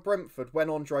played for Brentford when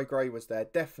Andre Gray was there,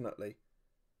 definitely.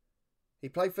 He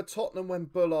played for Tottenham when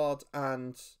Bullard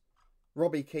and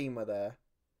Robbie Keane were there.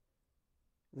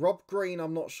 Rob Green,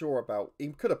 I'm not sure about. He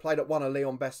could have played at one of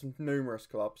Leon Best's numerous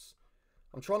clubs.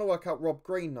 I'm trying to work out Rob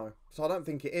Green, though, so I don't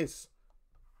think it is.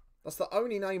 That's the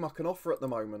only name I can offer at the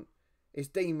moment, is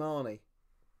Dean Marney.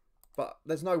 But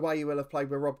there's no way he will have played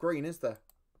with Rob Green, is there?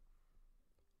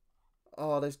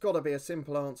 Oh, there's got to be a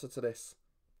simple answer to this.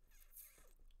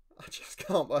 I just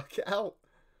can't work it out.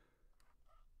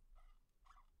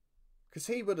 Because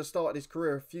he would have started his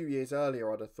career a few years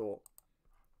earlier, I'd have thought.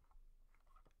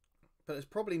 But there's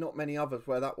probably not many others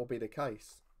where that will be the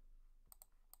case.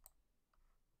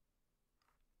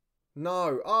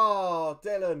 No. Oh,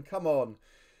 Dylan, come on.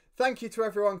 Thank you to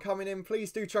everyone coming in.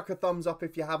 Please do chuck a thumbs up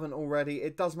if you haven't already.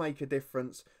 It does make a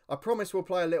difference. I promise we'll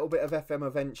play a little bit of FM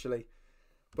eventually.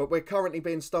 But we're currently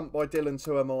being stumped by Dylan,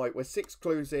 so am I. We're 6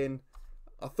 clues in.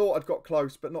 I thought I'd got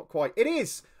close, but not quite. It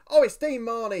is! Oh, it's Dean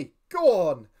Marney. Go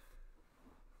on!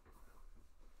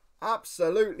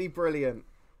 Absolutely brilliant.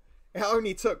 It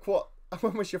only took, what?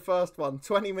 When was your first one?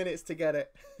 20 minutes to get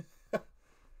it.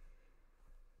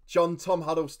 Tom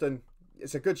Huddleston.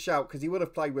 It's a good shout because he would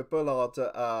have played with Bullard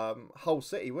at Hull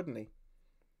City, wouldn't he?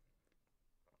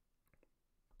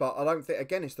 But I don't think,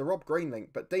 again, it's the Rob Green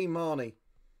link. But Dean Marney,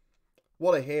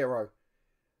 what a hero.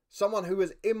 Someone who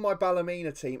was in my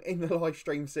Ballymena team in the live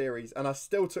stream series, and I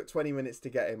still took 20 minutes to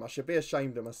get him. I should be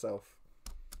ashamed of myself.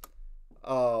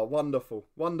 Oh, wonderful.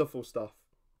 Wonderful stuff.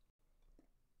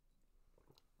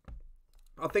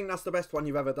 I think that's the best one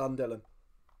you've ever done, Dylan.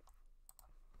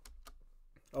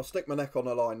 I'll stick my neck on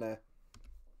the line there.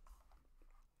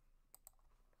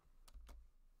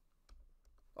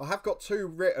 I have got 2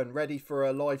 written ready for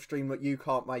a live stream that you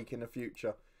can't make in the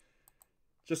future.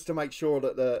 Just to make sure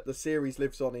that the series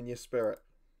lives on in your spirit.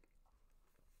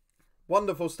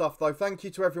 Wonderful stuff, though. Thank you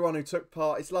to everyone who took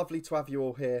part. It's lovely to have you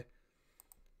all here.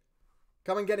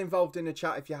 Come and get involved in the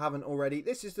chat if you haven't already.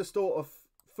 This is the sort of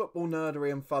football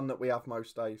nerdery and fun that we have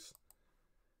most days.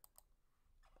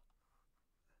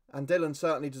 And Dylan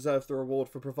certainly deserves the reward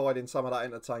for providing some of that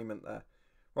entertainment there.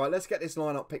 Right, let's get this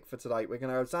lineup picked for today. We're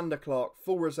going to have Xander Clark,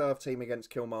 full reserve team against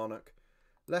Kilmarnock.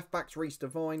 Left back's Reece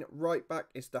Devine. Right back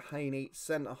is Dehaney.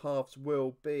 Centre halves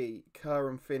will be Kerr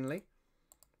and Finley.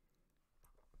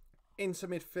 Into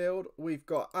midfield, we've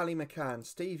got Ali McCann,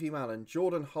 Stevie Mallon,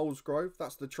 Jordan Holsgrove.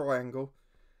 That's the triangle.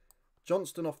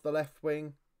 Johnston off the left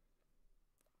wing.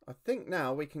 I think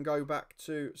now we can go back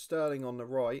to Sterling on the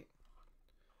right.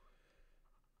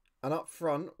 And up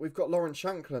front, we've got Lawrence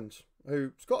Shankland,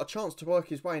 who's got a chance to work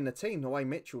his way in the team the way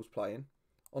Mitchell's playing.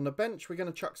 On the bench, we're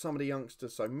going to chuck some of the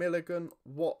youngsters. So Milligan,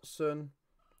 Watson,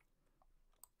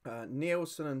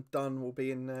 Nielsen and Dunn will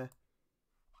be in there.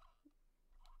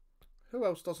 Who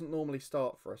else doesn't normally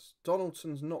start for us?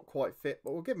 Donaldson's not quite fit,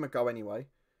 but we'll give him a go anyway.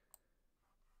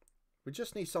 We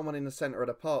just need someone in the centre of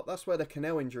the park. That's where the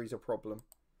Cannell injury's a problem.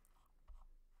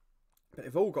 But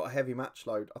they've all got a heavy match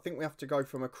load. I think we have to go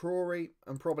for McCrory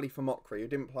and probably for Mockery, who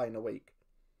didn't play in a week.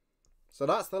 So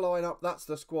that's the lineup. That's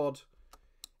the squad.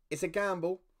 It's a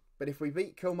gamble. But if we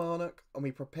beat Kilmarnock and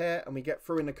we prepare and we get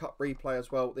through in the cup replay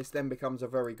as well, this then becomes a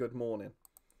very good morning.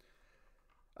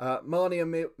 Marnie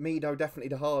and Mido definitely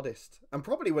the hardest. And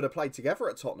probably would have played together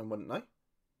at Tottenham, wouldn't they?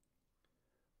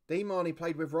 Dean Marnie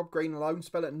played with Rob Green alone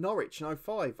spell at Norwich in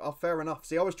 05. Oh, fair enough.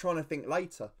 See, I was trying to think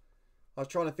later. I was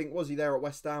trying to think, was he there at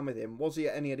West Ham with him? Was he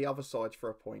at any of the other sides for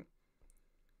a point?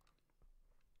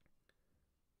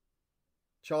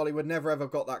 Charlie would never ever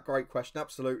have got that great question.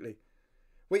 Absolutely.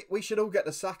 We should all get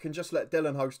the sack and just let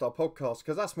Dylan host our podcast,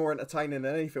 because that's more entertaining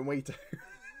than anything we do.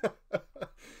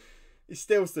 He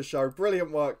steals the show.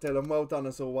 Brilliant work, Dylan. Well done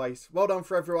as always. Well done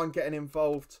for everyone getting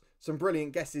involved. Some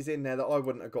brilliant guesses in there that I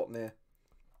wouldn't have got near.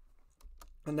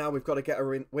 And now we've got to get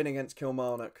a win against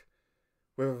Kilmarnock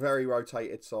with a very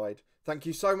rotated side. Thank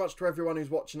you so much to everyone who's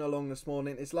watching along this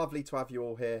morning. It's lovely to have you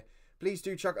all here. Please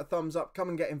do chuck a thumbs up. Come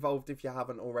and get involved if you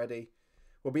haven't already.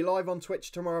 We'll be live on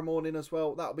Twitch tomorrow morning as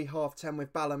well. That'll be 10:30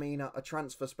 with Ballymena, a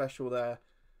transfer special there.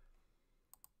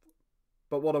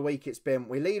 But what a week it's been.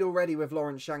 We lead already with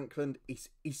Lawrence Shankland. He's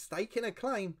staking a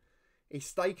claim. He's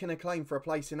staking a claim for a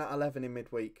place in that 11 in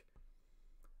midweek.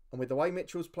 And with the way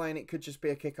Mitchell's playing, it could just be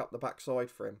a kick up the backside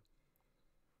for him.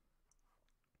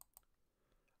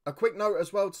 A quick note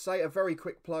as well to say, a very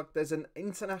quick plug. There's an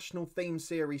international theme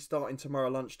series starting tomorrow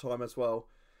lunchtime as well.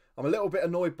 I'm a little bit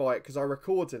annoyed by it because I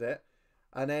recorded it.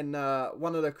 And then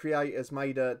one of the creators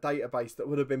made a database that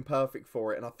would have been perfect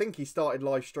for it. And I think he started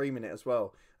live streaming it as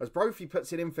well. As Brophy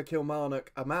puts it in for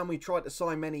Kilmarnock, a man we tried to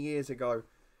sign many years ago.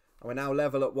 And we're now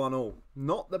level at 1-1.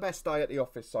 Not the best day at the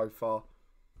office so far.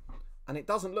 And it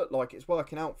doesn't look like it's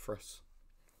working out for us.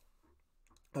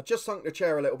 I just sunk the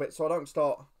chair a little bit so I don't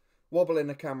start wobbling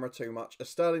the camera too much. As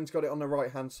Sterling's got it on the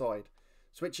right hand side.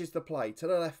 Switches the play to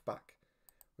the left back.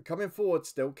 We're coming forward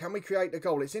still. Can we create the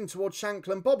goal? It's in towards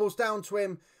Shankland. Bobbles down to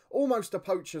him. Almost a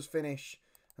poacher's finish.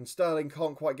 And Sterling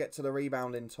can't quite get to the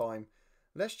rebound in time.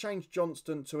 Let's change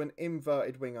Johnston to an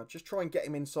inverted winger. Just try and get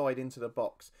him inside into the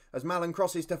box. As Mallon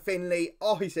crosses to Finley.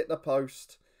 Oh, he's hit the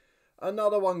post.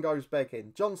 Another one goes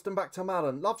begging. Johnston back to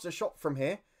Mallon. Loves a shot from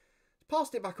here.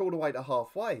 Passed it back all the way to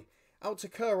halfway. Out to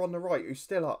Kerr on the right, who's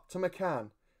still up. To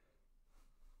McCann.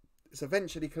 It's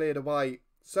eventually cleared away.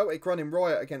 Celtic running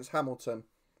riot against Hamilton.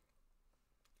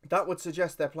 That would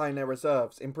suggest they're playing their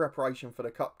reserves in preparation for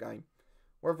the cup game.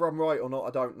 Whether I'm right or not,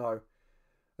 I don't know.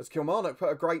 As Kilmarnock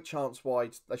put a great chance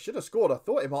wide. They should have scored. I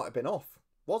thought it might have been off.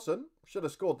 Wasn't. Should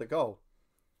have scored the goal.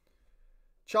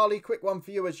 Charlie, quick one for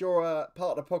you as you're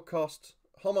part of the podcast.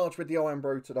 Homage with the Iron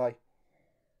Brew today.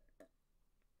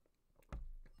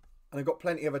 And I've got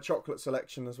plenty of a chocolate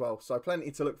selection as well. So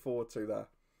plenty to look forward to there.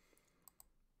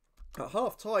 At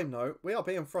half time though, we are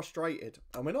being frustrated.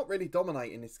 And we're not really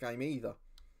dominating this game either.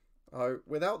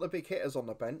 Without the big hitters on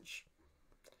the bench,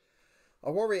 I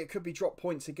worry it could be drop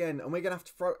points again. And we're going to have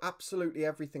to throw absolutely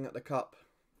everything at the cup.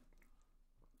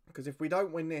 Because if we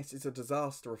don't win this, it's a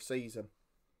disaster of season.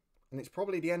 And it's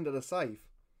probably the end of the save.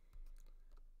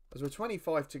 As we're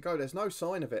 25 to go, there's no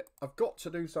sign of it. I've got to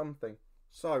do something.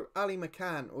 So, Ali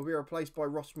McCann will be replaced by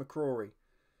Ross McCrory.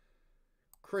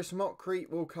 Chris Mockery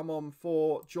will come on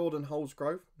for Jordan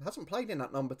Holsgrove. Hasn't played in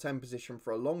that number 10 position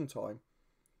for a long time.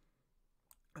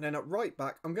 And then at right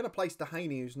back, I'm going to place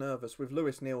Dehaney, who's nervous, with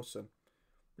Lewis Nielsen.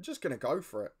 We're just going to go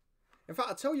for it. In fact,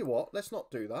 I'll tell you what, let's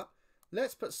not do that.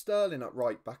 Let's put Sterling at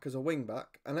right back as a wing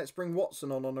back. And let's bring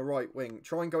Watson on the right wing.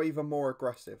 Try and go even more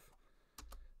aggressive.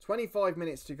 25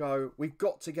 minutes to go. We've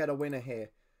got to get a winner here.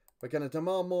 We're going to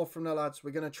demand more from the lads.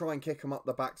 We're going to try and kick them up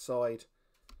the backside.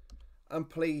 And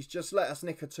please, just let us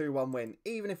nick a 2-1 win.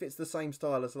 Even if it's the same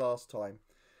style as last time.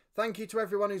 Thank you to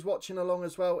everyone who's watching along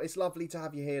as well. It's lovely to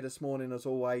have you here this morning as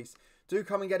always. Do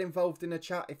come and get involved in the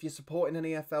chat if you're supporting an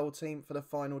EFL team for the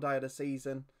final day of the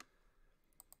season.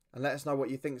 And let us know what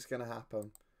you think's going to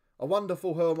happen. A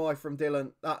wonderful Who Am I from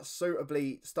Dylan. That's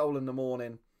suitably stolen the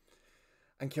morning.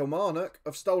 And Kilmarnock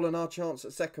have stolen our chance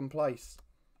at second place.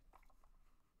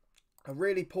 A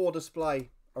really poor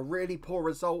display. A really poor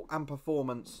result and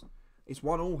performance. It's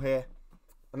 1-1 here.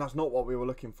 And that's not what we were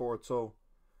looking for at all.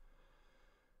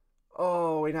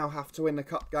 Oh, we now have to win the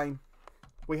cup game.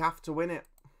 We have to win it.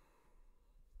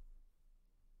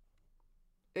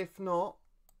 If not,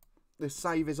 this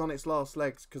save is on its last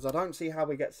legs because I don't see how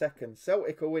we get second.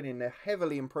 Celtic are winning. They're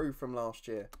heavily improved from last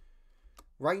year.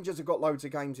 Rangers have got loads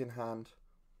of games in hand.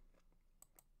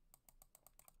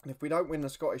 And if we don't win the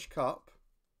Scottish Cup,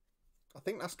 I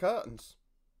think that's curtains.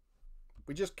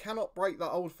 We just cannot break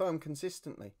that old firm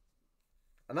consistently.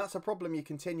 And that's a problem you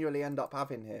continually end up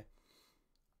having here.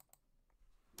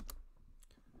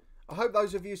 I hope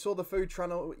those of you saw the food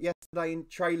trailer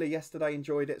yesterday,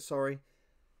 enjoyed it, sorry.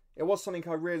 It was something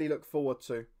I really look forward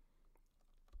to.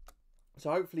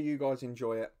 So hopefully you guys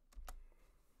enjoy it.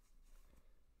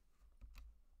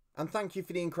 And thank you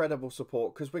for the incredible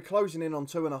support, because we're closing in on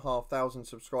 2,500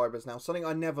 subscribers now. Something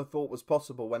I never thought was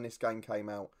possible when this game came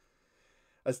out.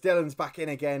 As Dylan's back in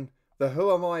again, the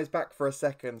Who Am I is back for a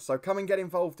second. So come and get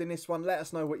involved in this one. Let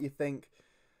us know what you think.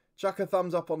 Chuck a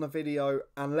thumbs up on the video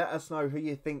and let us know who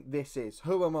you think this is.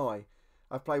 Who am I?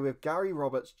 I've played with Gary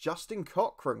Roberts, Justin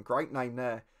Cochran, great name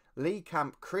there, Lee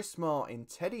Camp, Chris Martin,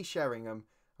 Teddy Sheringham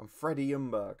and Freddie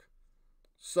Ljungberg.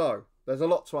 So, there's a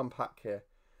lot to unpack here.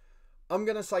 I'm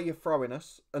going to say you're throwing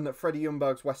us and that Freddie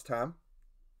Ljungberg's West Ham.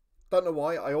 Don't know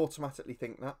why, I automatically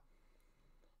think that.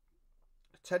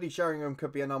 Teddy Sheringham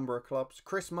could be a number of clubs.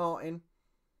 Chris Martin,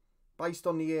 based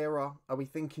on the era, are we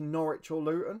thinking Norwich or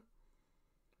Luton?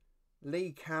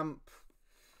 Lee Camp,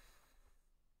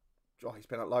 oh, he's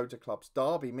been at loads of clubs.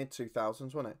 Derby, mid-2000s,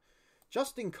 wasn't it?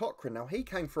 Justin Cochran, now he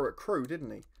came through at Crewe,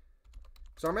 didn't he?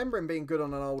 Because I remember him being good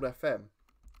on an old FM.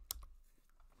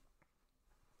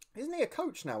 Isn't he a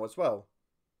coach now as well?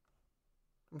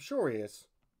 I'm sure he is.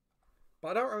 But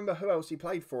I don't remember who else he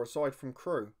played for aside from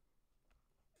Crewe.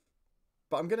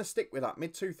 But I'm going to stick with that,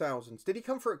 mid-2000s. Did he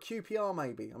come through at QPR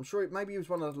maybe? I'm sure maybe he was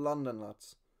one of the London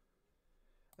lads.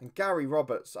 And Gary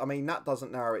Roberts, I mean, that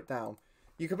doesn't narrow it down.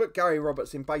 You could put Gary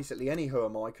Roberts in basically any Who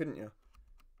Am I, couldn't you?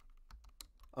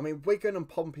 I mean, Wigan and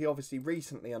Pompey obviously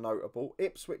recently are notable.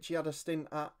 Ipswich he had a stint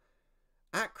at.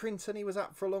 Accrington he was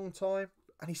at for a long time.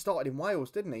 And he started in Wales,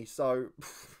 didn't he? So,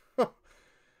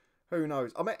 who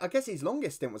knows? I mean, I guess his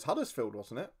longest stint was Huddersfield,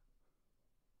 wasn't it?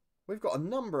 We've got a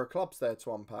number of clubs there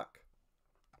to unpack.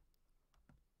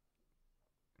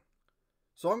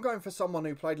 So I'm going for someone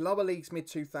who played lower leagues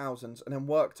mid-2000s and then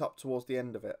worked up towards the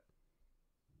end of it.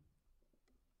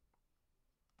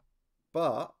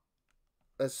 But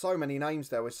there's so many names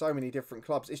there with so many different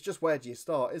clubs. It's just where do you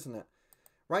start, isn't it?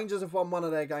 Rangers have won one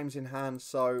of their games in hand,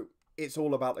 so it's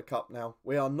all about the cup now.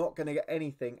 We are not going to get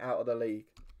anything out of the league.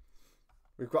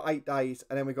 We've got 8 days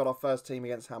and then we've got our first team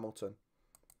against Hamilton.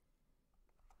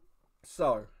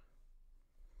 So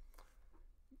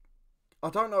I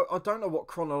don't know what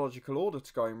chronological order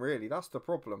to go in, really. That's the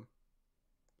problem.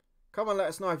 Come and let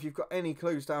us know if you've got any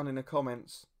clues down in the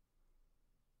comments.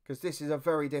 Because this is a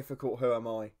very difficult Who Am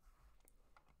I?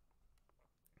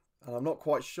 And I'm not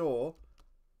quite sure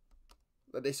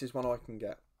that this is one I can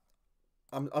get.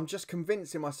 I'm just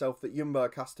convincing myself that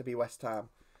Ljungberg has to be West Ham.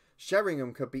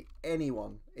 Sheringham could be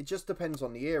anyone. It just depends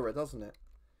on the era, doesn't it?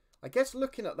 I guess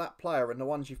looking at that player and the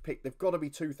ones you've picked, they've got to be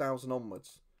 2000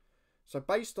 onwards. So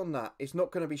based on that, it's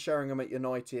not going to be Sheringham at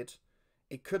United.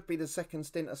 It could be the second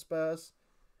stint at Spurs.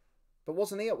 But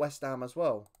wasn't he at West Ham as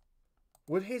well?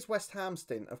 Would his West Ham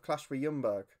stint have clashed with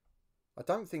Ljungberg? I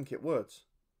don't think it would.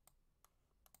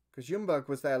 Because Ljungberg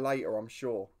was there later, I'm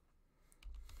sure.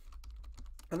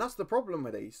 And that's the problem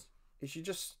with these. Is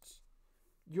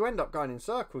you end up going in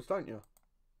circles, don't you?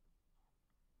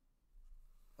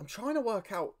 I'm trying to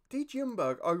work out, did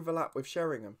Ljungberg overlap with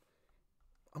Sheringham?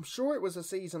 I'm sure it was a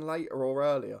season later or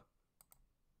earlier.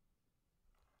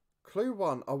 Clue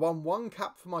 1. I won 1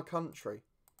 cap for my country.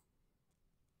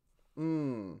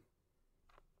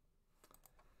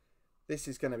 This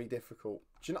is going to be difficult.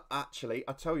 Do you know, actually,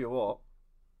 I tell you what.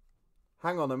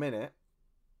 Hang on a minute.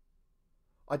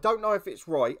 I don't know if it's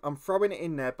right. I'm throwing it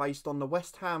in there based on the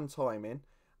West Ham timing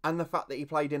and the fact that he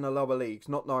played in the lower leagues,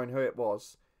 not knowing who it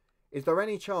was. Is there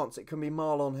any chance it can be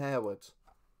Marlon Harewood?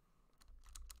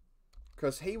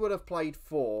 Because he would have played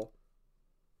for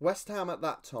West Ham at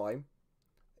that time.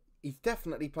 He's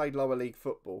definitely played lower league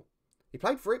football. He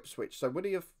played for Ipswich, so would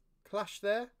he have clashed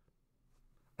there?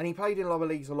 And he played in lower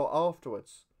leagues a lot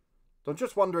afterwards. So I'm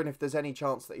just wondering if there's any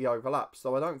chance that he overlaps,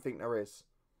 though I don't think there is.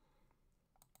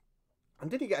 And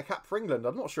did he get a cap for England?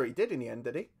 I'm not sure he did in the end,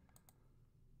 did he?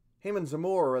 Him and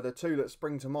Zamora are the two that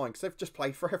spring to mind, because they've just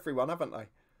played for everyone, haven't they?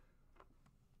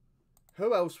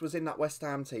 Who else was in that West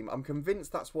Ham team? I'm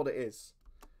convinced that's what it is.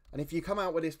 And if you come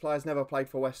out with this player's never played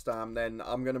for West Ham, then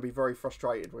I'm going to be very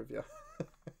frustrated with you.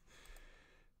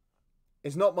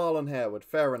 It's not Marlon Harewood.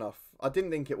 Fair enough. I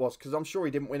didn't think it was, because I'm sure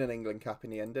he didn't win an England cap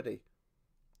in the end, did he?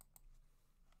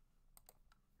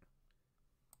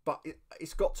 But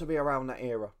it's got to be around that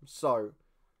era. So,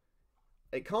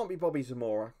 it can't be Bobby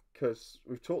Zamora, because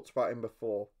we've talked about him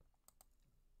before.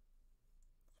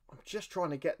 I'm just trying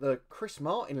to get the Chris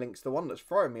Martin links, the one that's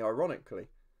throwing me, ironically.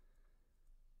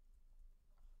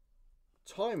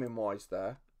 timing-wise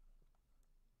there,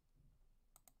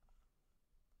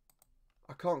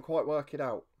 I can't quite work it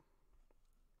out.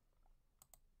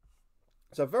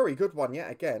 It's a very good one yet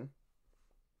again.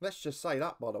 Let's just say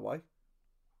that, by the way.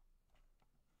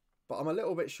 But I'm a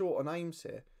little bit short on names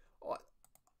here.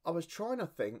 I was trying to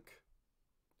think.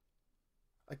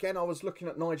 Again, I was looking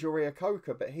at Nigel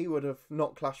Reo-Coker, but he would have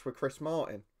not clashed with Chris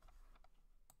Martin.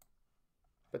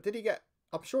 But did he get...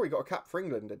 I'm sure he got a cap for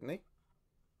England, didn't he?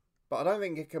 But I don't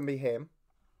think it can be him.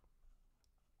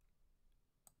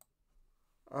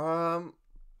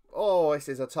 Oh, this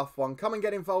is a tough one. Come and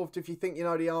get involved if you think you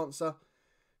know the answer.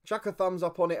 Chuck a thumbs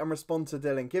up on it and respond to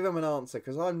Dylan. Give him an answer,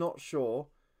 because I'm not sure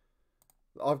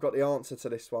I've got the answer to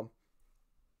this one.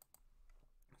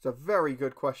 It's a very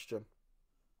good question.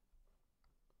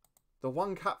 The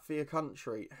one cap for your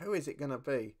country. Who is it going to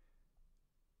be?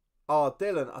 Oh,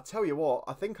 Dylan, I tell you what.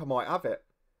 I think I might have it.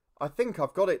 I think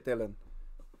I've got it, Dylan.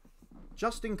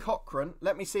 Justin Cochrane.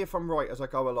 Let me see if I'm right as I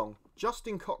go along.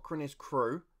 Justin Cochrane is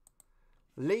Crewe.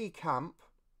 Lee Camp.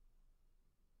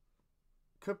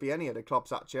 Could be any of the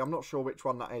clubs, actually. I'm not sure which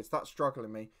one that is. That's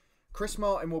struggling me. Chris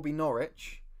Martin will be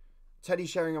Norwich. Teddy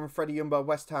Sheringham and Freddie Ljungberg,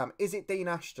 West Ham. Is it Dean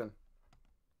Ashton?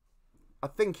 I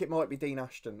think it might be Dean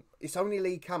Ashton. It's only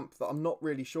Lee Camp that I'm not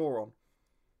really sure on.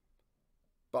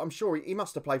 But I'm sure he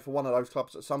must have played for one of those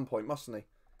clubs at some point, mustn't he?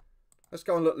 Let's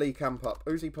go and look Lee Camp up.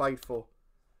 Who's he played for?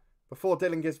 Before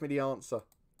Dylan gives me the answer.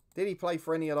 Did he play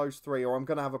for any of those three, or I'm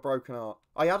going to have a broken heart?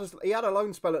 He had a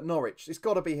loan spell at Norwich. It's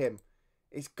got to be him.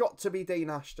 It's got to be Dean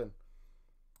Ashton.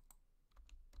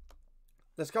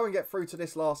 Let's go and get through to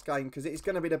this last game, because it's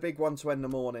going to be the big one to end the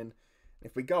morning.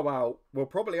 If we go out, we'll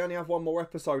probably only have one more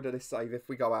episode of this save if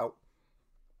we go out.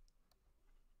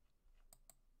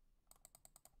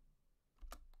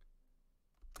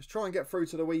 Let's try and get through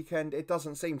to the weekend. It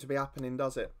doesn't seem to be happening,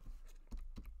 does it?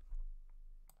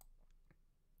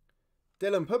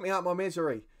 Dylan, put me out of my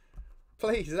misery.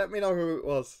 Please, let me know who it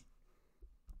was.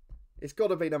 It's got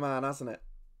to be the man, hasn't it?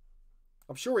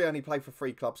 I'm sure he only played for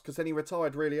 3 clubs, because then he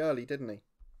retired really early, didn't he?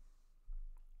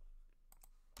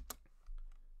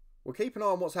 We'll keep an eye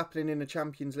on what's happening in the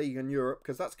Champions League and Europe,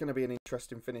 because that's going to be an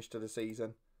interesting finish to the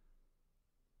season.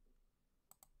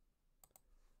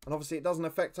 And obviously it doesn't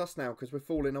affect us now, because we're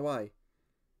falling away.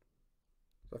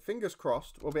 So fingers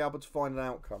crossed, we'll be able to find an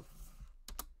outcome.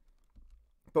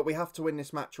 But we have to win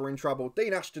this match or we're in trouble.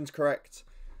 Dean Ashton's correct.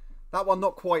 That one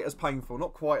not quite as painful,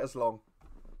 not quite as long.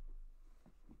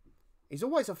 He's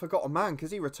always a forgotten man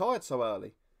because he retired so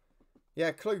early.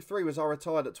 Yeah, clue 3 was I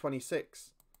retired at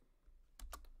 26.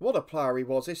 What a player he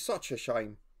was. It's such a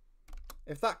shame.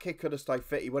 If that kid could have stayed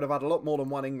fit, he would have had a lot more than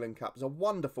 1 England cap. He's a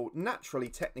wonderful, naturally,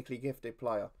 technically gifted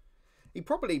player. He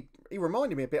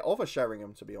reminded me a bit of a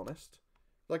Sheringham, to be honest.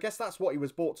 I guess that's what he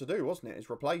was bought to do, wasn't it? Is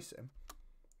replace him.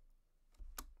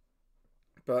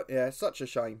 But yeah, such a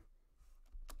shame.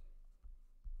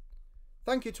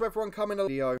 Thank you to everyone coming on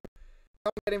the video.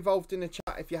 Come get involved in the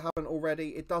chat if you haven't already.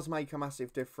 It does make a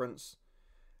massive difference.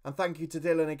 And thank you to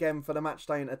Dylan again for the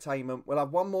matchday entertainment. We'll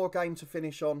have one more game to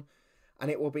finish on. And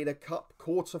it will be the Cup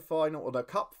quarter-final, or the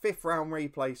Cup 5th round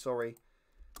replay, sorry.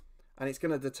 And it's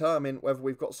going to determine whether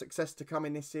we've got success to come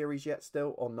in this series yet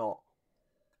still or not.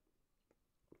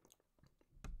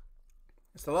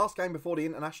 It's the last game before the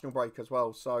international break as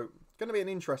well, so it's going to be an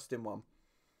interesting one.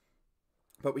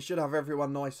 But we should have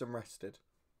everyone nice and rested.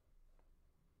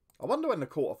 I wonder when the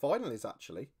quarter-final is,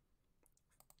 actually.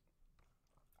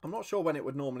 I'm not sure when it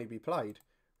would normally be played.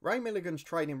 Ray Milligan's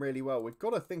training really well. We've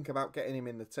got to think about getting him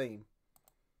in the team.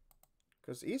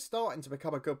 Because he's starting to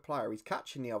become a good player. He's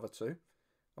catching the other two.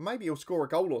 And maybe he'll score a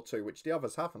goal or two, which the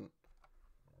others haven't.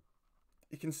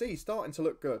 You can see he's starting to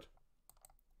look good.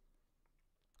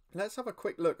 Let's have a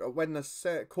quick look at when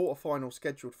the quarter-final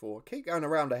scheduled for. I keep going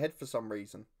around ahead for some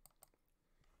reason.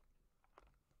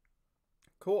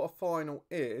 Quarter-final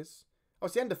is... Oh,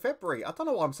 it's the end of February. I don't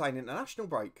know why I'm saying international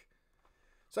break.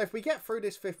 So if we get through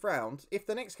this 5th round, if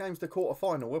the next game's the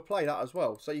quarter-final, we'll play that as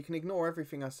well. So you can ignore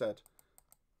everything I said.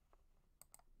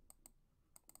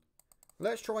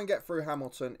 Let's try and get through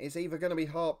Hamilton. It's either going to be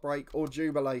heartbreak or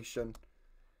jubilation.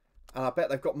 And I bet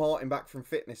they've got Martin back from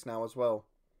fitness now as well.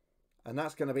 And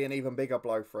that's going to be an even bigger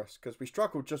blow for us. Because we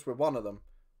struggled just with one of them.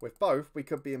 With both, we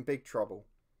could be in big trouble.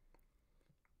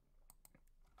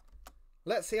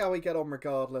 Let's see how we get on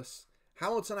regardless.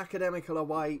 Hamilton Academical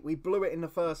away. We blew it in the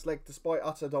first leg despite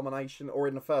utter domination. Or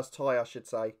in the first tie, I should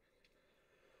say.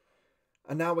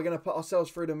 And now we're going to put ourselves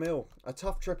through the mill. A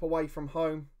tough trip away from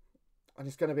home. And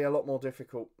it's going to be a lot more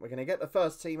difficult. We're going to get the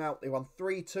first team out. They won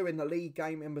 3-2 in the league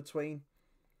game in between.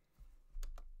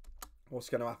 What's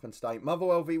going to happen today?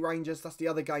 Motherwell v Rangers. That's the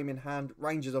other game in hand.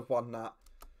 Rangers have won that.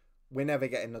 we're never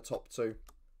getting the top 2.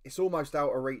 It's almost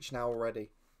out of reach now already.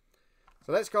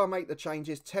 So let's go and make the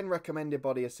changes. 10 recommended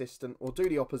by the assistant. We'll do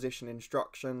the opposition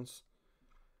instructions.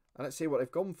 And let's see what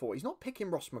they've gone for. He's not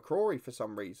picking Ross McCrory for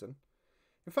some reason.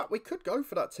 In fact, we could go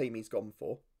for that team he's gone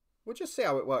for. We'll just see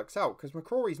how it works out, because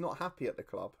McCrory's not happy at the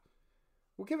club.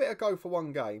 We'll give it a go for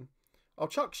one game. I'll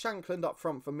chuck Shankland up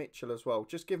front for Mitchell as well.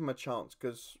 Just give him a chance,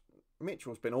 because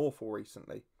Mitchell's been awful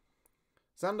recently.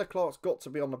 Xander Clark's got to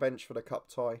be on the bench for the cup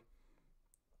tie.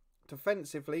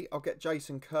 Defensively, I'll get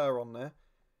Jason Kerr on there.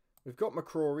 We've got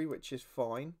McCrory, which is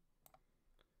fine.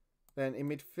 Then in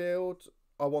midfield,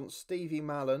 I want Stevie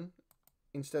Mallon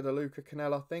instead of Luca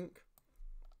Cannell, I think.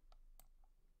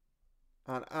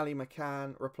 And Ali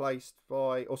McCann replaced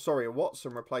by...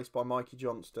 Watson replaced by Mikey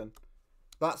Johnston.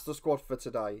 That's the squad for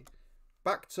today.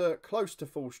 Back to close to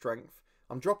full strength.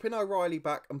 I'm dropping O'Reilly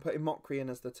back and putting Mockery in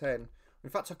as the 10. In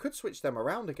fact, I could switch them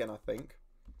around again, I think.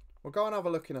 We'll go and have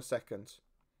a look in a second.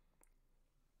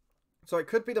 So it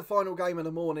could be the final game of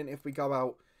the morning if we go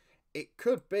out. It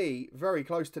could be very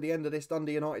close to the end of this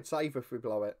Dundee United save if we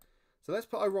blow it. So let's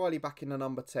put O'Reilly back in the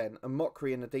number 10 and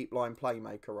Mockery in the deep line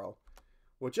playmaker role.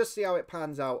 We'll just see how it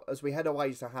pans out as we head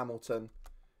away to Hamilton.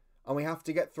 And we have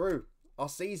to get through. Our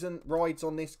season rides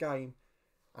on this game.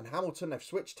 And Hamilton, they've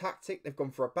switched tactic. They've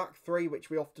gone for a back 3, which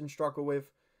we often struggle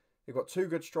with. They've got 2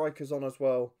 good strikers on as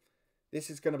well. This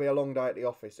is going to be a long day at the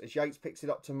office as Yates picks it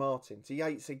up to Martin. To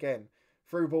Yates again.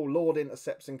 Through ball, Lord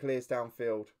intercepts and clears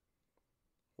downfield.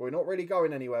 We're not really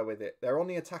going anywhere with it. They're on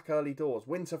the attack early doors.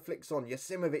 Winter flicks on.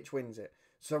 Jasimovic wins it.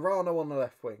 Serrano on the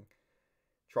left wing.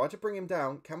 Try to bring him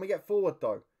down. Can we get forward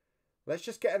though? Let's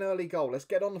just get an early goal. Let's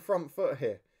get on the front foot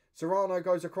here. Serrano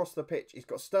goes across the pitch. He's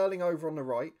got Sterling over on the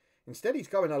right. Instead, he's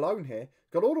going alone here.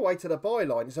 Got all the way to the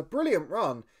byline. It's a brilliant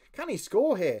run. Can he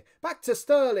score here? Back to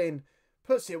Sterling.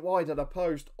 Puts it wide of the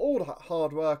post. All that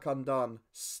hard work undone.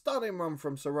 Stunning run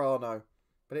from Serrano.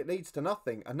 But it leads to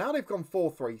nothing. And now they've gone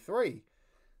 4-3-3.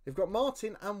 They've got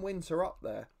Martin and Winter up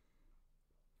there.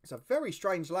 It's a very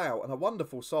strange layout and a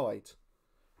wonderful side.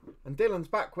 And Dylan's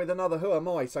back with another Who Am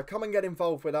I? So come and get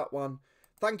involved with that one.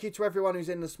 Thank you to everyone who's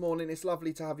in this morning. It's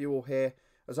lovely to have you all here.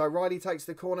 As O'Reilly takes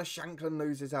the corner, Shankland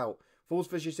loses out. Falls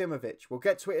for Jasimovic. We'll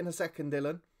get to it in a second,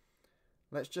 Dylan.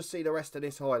 Let's just see the rest of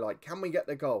this highlight. Can we get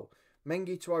the goal?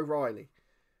 Mengi to O'Reilly.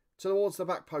 Towards the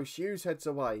back post. Hughes heads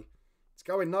away. It's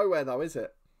going nowhere though, is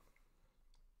it?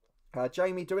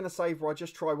 Jamie doing a save where I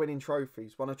just try winning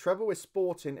trophies. Won a treble with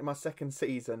Sporting in my second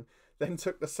season. Then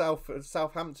took the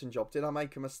Southampton job. Did I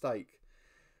make a mistake?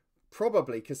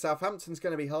 Probably, because Southampton's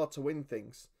going to be hard to win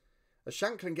things. As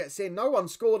Shankland gets in, no one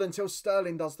scored until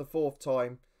Sterling does the 4th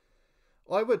time.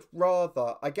 I would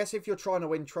rather, I guess if you're trying to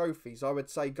win trophies, I would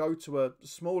say go to a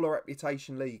smaller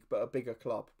reputation league, but a bigger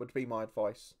club, would be my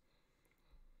advice.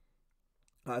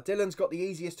 Dylan's got the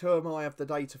easiest Who Am I of the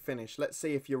day to finish. Let's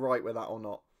see if you're right with that or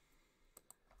not.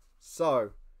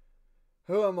 So,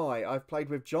 who am I? I've played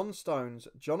with John Stones,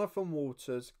 Jonathan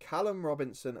Walters, Callum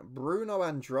Robinson, Bruno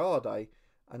Andrade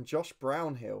and Josh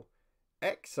Brownhill.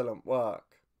 Excellent work.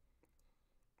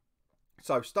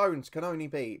 So, Stones can only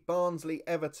be Barnsley,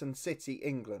 Everton, City,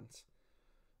 England.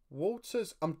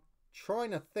 Walters, I'm trying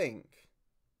to think.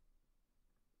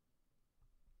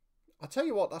 I tell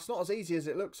you what, that's not as easy as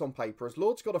it looks on paper. As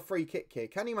Lord's got a free kick here.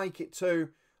 Can he make it 2?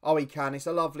 Oh, he can. It's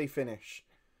a lovely finish.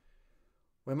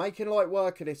 We're making light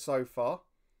work of this so far.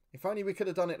 If only we could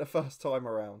have done it the first time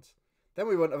around. Then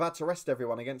we wouldn't have had to rest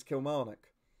everyone against Kilmarnock.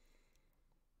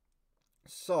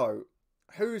 So,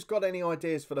 who's got any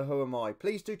ideas for the Who Am I?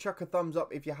 Please do chuck a thumbs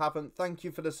up if you haven't. Thank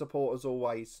you for the support as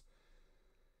always.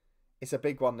 It's a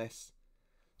big one, this.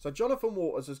 So, Jonathan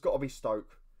Walters has got to be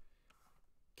Stoke.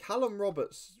 Callum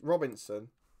Robinson.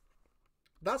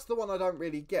 That's the one I don't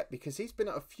really get because he's been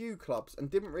at a few clubs and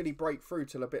didn't really break through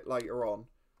till a bit later on.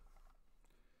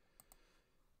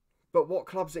 But what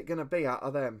club's it going to be out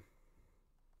of them?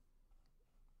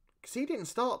 Because he didn't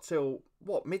start till,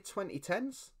 what,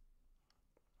 mid-2010s?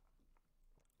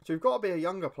 So we've got to be a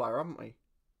younger player, haven't we?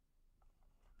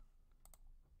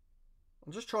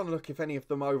 I'm just trying to look if any of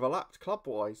them overlapped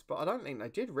club-wise, but I don't think they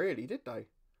did really, did they?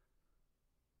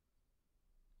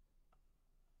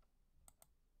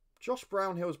 Josh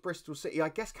Brownhill's Bristol City. I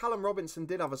guess Callum Robinson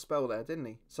did have a spell there, didn't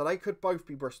he? So they could both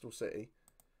be Bristol City.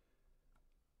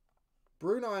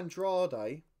 Bruno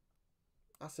Andrade,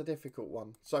 that's a difficult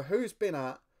one. So who's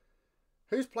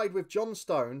played with John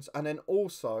Stones and then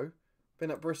also been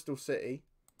at Bristol City?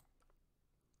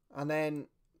 And then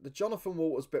the Jonathan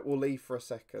Walters bit we'll leave for a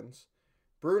second.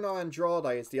 Bruno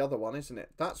Andrade is the other one, isn't it?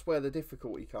 That's where the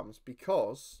difficulty comes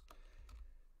because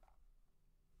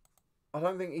I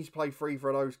don't think he's played for either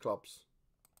of those clubs.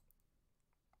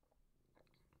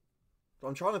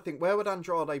 I'm trying to think, where would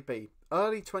Andrade be?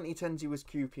 Early 2010s he was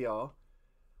QPR.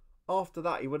 After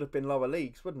that he would have been lower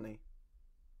leagues, wouldn't he?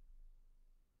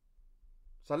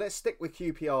 So let's stick with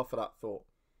QPR for that thought.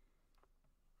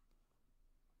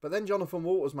 But then Jonathan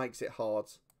Walters makes it hard.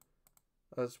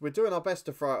 As we're doing our best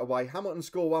to throw it away. Hamilton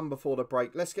score one before the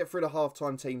break. Let's get through the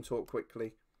half-time team talk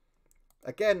quickly.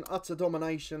 Again, utter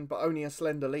domination, but only a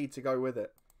slender lead to go with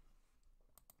it.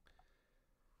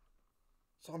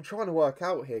 So I'm trying to work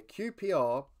out here.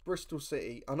 QPR, Bristol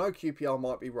City. I know QPR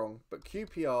might be wrong, but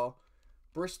QPR,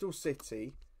 Bristol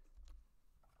City.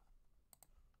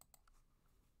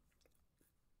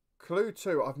 Clue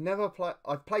 2.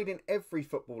 I've played in every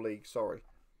football league, sorry.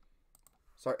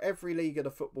 So every league of the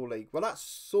Football League. Well, that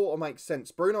sort of makes sense.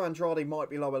 Bruno Andrade might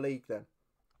be lower league then.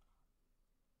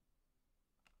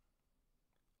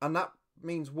 And that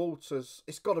means Walters,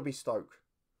 it's got to be Stoke.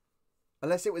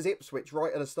 Unless it was Ipswich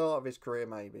right at the start of his career,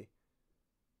 maybe.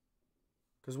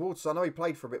 Because Walters, I know he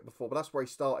played for a bit before, but that's where he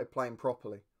started playing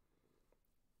properly.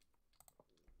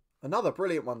 Another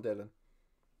brilliant one, Dylan.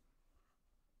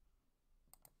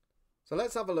 So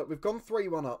let's have a look. We've gone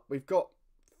 3-1 up. We've got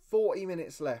 40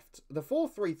 minutes left. The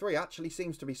 4-3-3 actually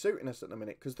seems to be suiting us at the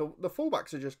minute because the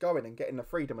fullbacks are just going and getting the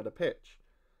freedom of the pitch.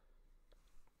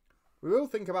 We will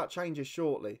think about changes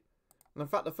shortly. And in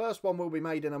fact, the first one will be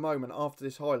made in a moment after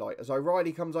this highlight as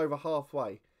O'Reilly comes over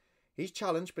halfway. He's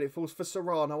challenged, but it falls for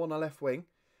Serrano on the left wing.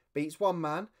 Beats one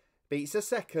man. Beats a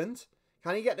second.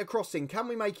 Can he get the crossing? Can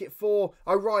we make it 4?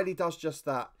 O'Reilly does just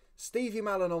that. Stevie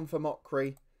Mallon on for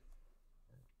Mockery.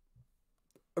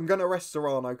 I'm going to rest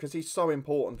Serrano because he's so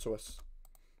important to us.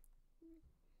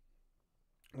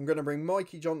 I'm going to bring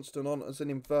Mikey Johnston on as an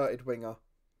inverted winger.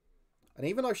 And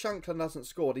even though Shankland hasn't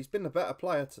scored, he's been the better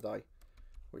player today.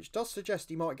 Which does suggest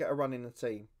he might get a run in the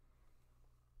team.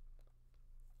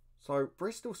 So,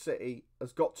 Bristol City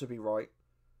has got to be right.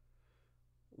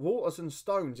 Walters and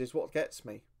Stones is what gets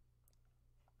me.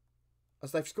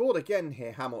 As they've scored again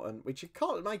here, Hamilton. Which you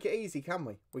can't make it easy, can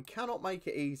we? We cannot make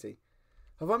it easy.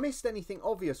 Have I missed anything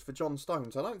obvious for John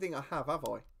Stones? I don't think I have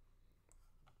I?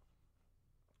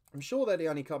 I'm sure they're the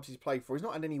only clubs he's played for. He's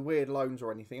not had any weird loans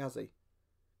or anything, has he?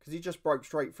 Because he just broke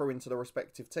straight through into the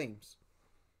respective teams.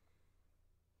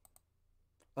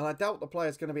 And I doubt the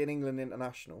player's going to be an England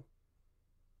international.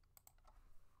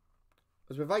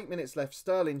 As with 8 minutes left,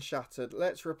 Sterling's shattered.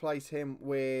 Let's replace him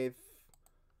with...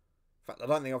 In fact, I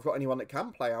don't think I've got anyone that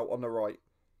can play out on the right.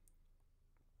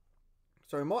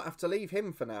 So we might have to leave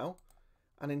him for now.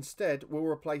 And instead, we'll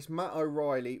replace Matt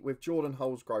O'Reilly with Jordan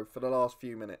Holsgrove for the last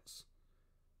few minutes.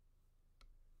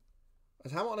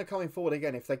 As Hamilton are coming forward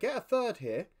again, if they get a third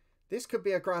here, this could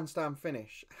be a grandstand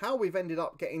finish. How we've ended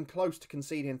up getting close to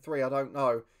conceding 3, I don't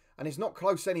know. And it's not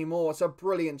close anymore. It's a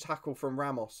brilliant tackle from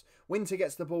Ramos. Winter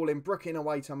gets the ball in, brooking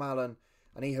away to Mallon,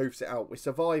 and he hoofs it out. We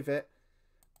survive it,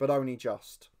 but only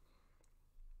just.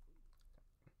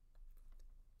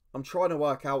 I'm trying to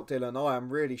work out, Dylan. I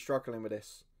am really struggling with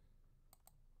this.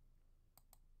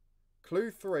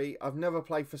 Clue 3, I've never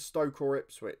played for Stoke or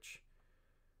Ipswich.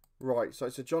 Right, so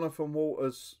it's a Jonathan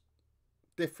Walters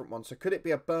different one. So could it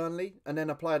be a Burnley and then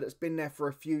a player that's been there for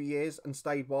a few years and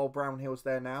stayed while Brownhill's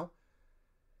there now?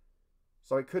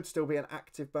 So it could still be an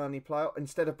active Burnley player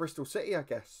instead of Bristol City, I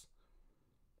guess.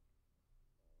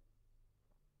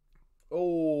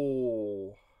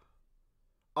 Oh.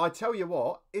 I tell you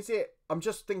what, is it... I'm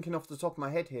just thinking off the top of my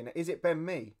head here. Is it Ben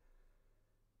Mee?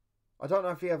 I don't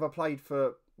know if he ever played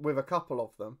with a couple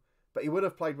of them, but he would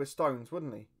have played with Stones,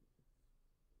 wouldn't he?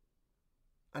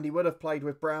 And he would have played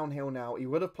with Brownhill now. He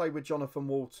would have played with Jonathan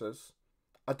Walters.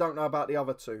 I don't know about the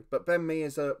other two, but Ben Mee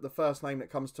is the first name that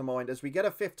comes to mind. As we get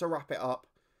a fifth to wrap it up,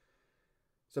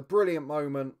 it's a brilliant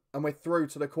moment, and we're through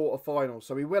to the quarterfinals.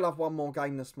 So we will have one more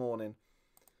game this morning.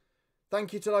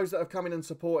 Thank you to those that have come in and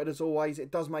supported as always.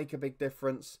 It does make a big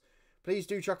difference. Please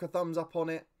do chuck a thumbs up on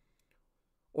it.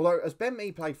 Although, has Ben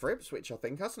Mee played for Ipswich, I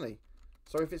think, hasn't he?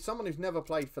 So if it's someone who's never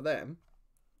played for them,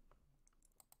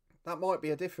 that might be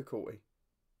a difficulty.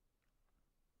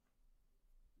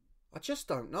 I just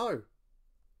don't know.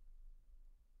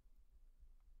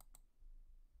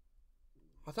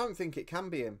 I don't think it can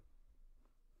be him.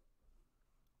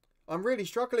 I'm really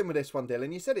struggling with this one,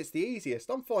 Dylan. You said it's the easiest.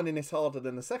 I'm finding this harder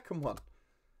than the second one.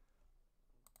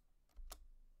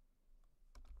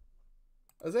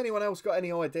 Has anyone else got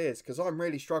any ideas? Because I'm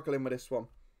really struggling with this one.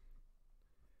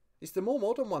 It's the more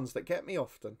modern ones that get me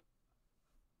often.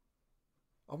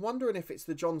 I'm wondering if it's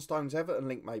the John Stones Everton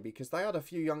link maybe, because they had a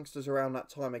few youngsters around that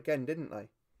time again, didn't they?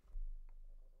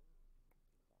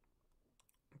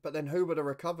 But then who would have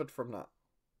recovered from that?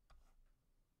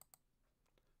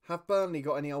 Have Burnley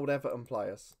got any old Everton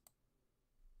players?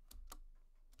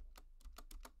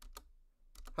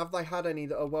 Have they had any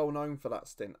that are well known for that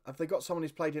stint? Have they got someone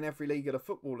who's played in every league of the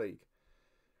Football League?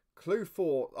 Clue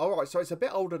 4. Alright, so it's a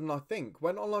bit older than I think.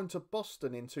 Went on loan to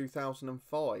Boston in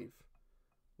 2005.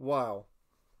 Wow.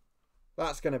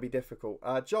 That's going to be difficult.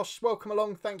 Josh, welcome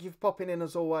along. Thank you for popping in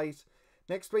as always.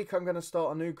 Next week I'm going to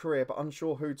start a new career, but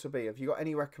unsure who to be. Have you got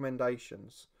any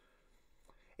recommendations?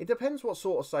 It depends what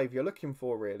sort of save you're looking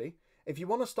for, really. If you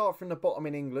want to start from the bottom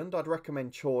in England, I'd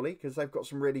recommend Chorley, because they've got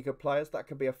some really good players. That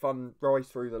could be a fun rise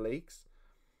through the leagues.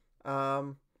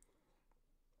 In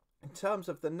terms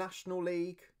of the National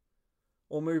League,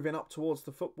 or moving up towards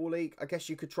the Football League, I guess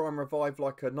you could try and revive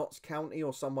like a Notts County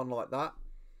or someone like that.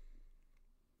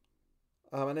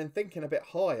 And then thinking a bit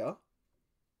higher,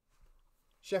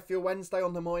 Sheffield Wednesday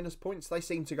on the minus points. They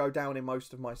seem to go down in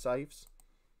most of my saves.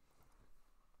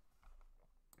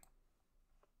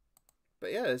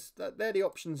 But yeah, they're the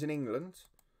options in England.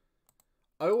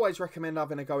 I always recommend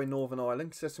having a go in Northern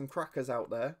Ireland because there's some crackers out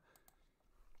there.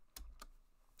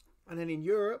 And then in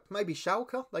Europe, maybe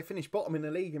Schalke. They finished bottom in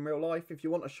the league in real life if you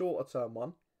want a shorter term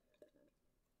one.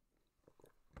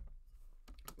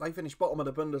 They finished bottom of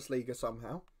the Bundesliga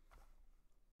somehow.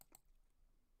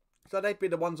 So they'd be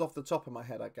the ones off the top of my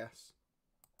head, I guess.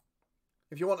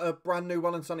 If you want a brand new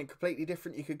one and something completely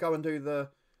different, you could go and do the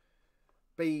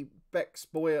Beck's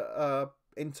boy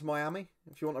into Miami.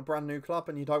 If you want a brand new club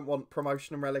and you don't want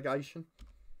promotion and relegation.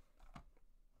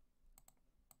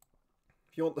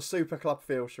 If you want the super club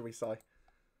feel, shall we say.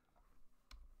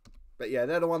 But yeah,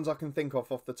 they're the ones I can think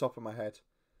of off the top of my head.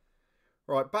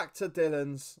 Right, back to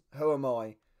Dylan's Who Am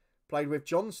I? Played with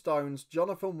John Stones,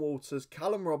 Jonathan Walters,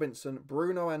 Callum Robinson,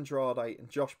 Bruno Andrade and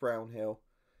Josh Brownhill.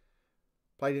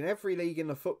 Played in every league in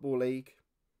the Football League.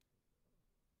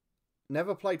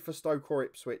 Never played for Stoke or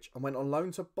Ipswich and went on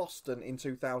loan to Boston in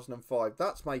 2005.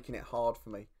 That's making it hard for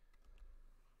me.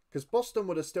 Because Boston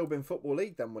would have still been Football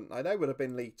League then, wouldn't they? They would have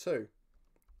been League 2.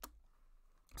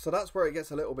 So that's where it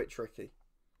gets a little bit tricky.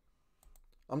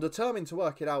 I'm determined to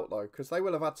work it out though, because they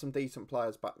will have had some decent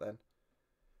players back then.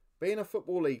 Being a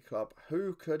Football League club,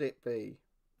 who could it be?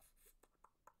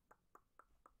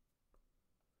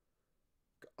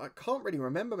 I can't really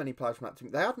remember many players from that team.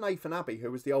 They had Nathan Abbey,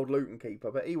 who was the old Luton keeper,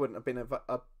 but he wouldn't have been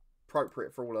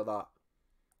appropriate for all of that.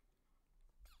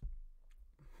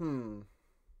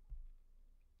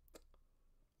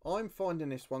 I'm finding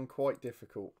this one quite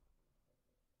difficult.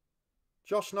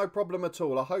 Josh, no problem at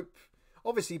all. I hope...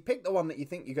 Obviously, pick the one that you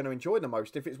think you're going to enjoy the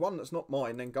most. If it's one that's not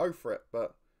mine, then go for it.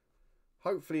 But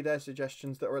hopefully they're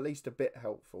suggestions that are at least a bit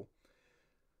helpful.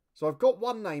 So I've got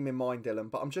one name in mind, Dylan,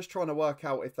 but I'm just trying to work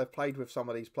out if they've played with some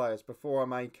of these players before I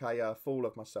make a fool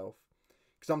of myself.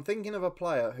 Because I'm thinking of a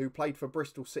player who played for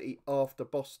Bristol City after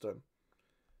Boston.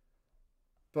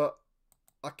 But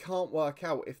I can't work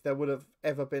out if there would have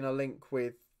ever been a link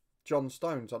with John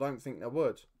Stones. I don't think there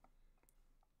would.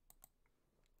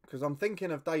 Because I'm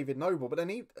thinking of David Noble, but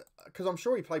then because I'm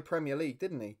sure he played Premier League,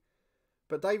 didn't he?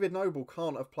 But David Noble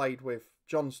can't have played with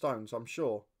John Stones, I'm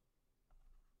sure.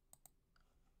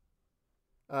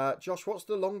 Josh, what's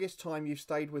the longest time you've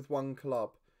stayed with one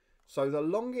club? So the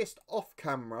longest off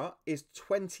camera is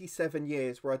 27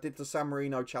 years, where I did the San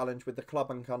Marino challenge with the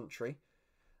club and country.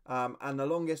 And the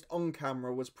longest on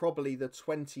camera was probably the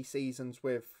 20 seasons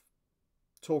with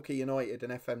Torquay United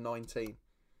and FM19.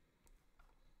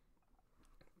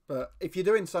 But if you're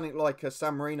doing something like a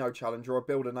San Marino challenge or a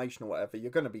Build a Nation or whatever,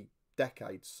 you're going to be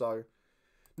decades. So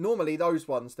normally those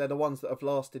ones, they're the ones that have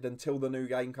lasted until the new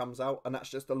game comes out. And that's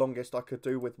just the longest I could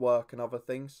do with work and other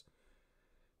things.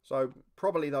 So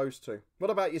probably those two. What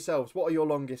about yourselves? What are your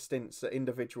longest stints at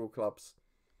individual clubs?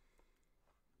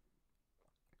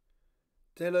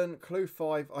 Dylan, clue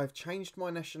 5. I've changed my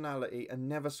nationality and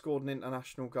never scored an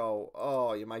international goal.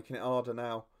 Oh, you're making it harder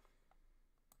now.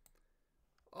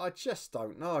 I just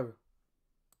don't know.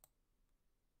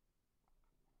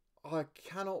 I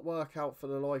cannot work out for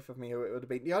the life of me who it would have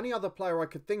been. The only other player I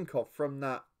could think of from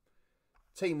that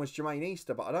team was Jermaine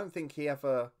Easter, but I don't think he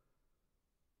ever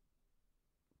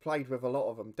played with a lot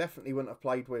of them. Definitely wouldn't have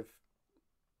played with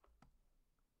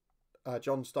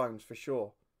John Stones for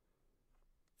sure.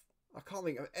 I can't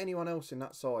think of anyone else in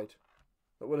that side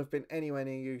that would have been anywhere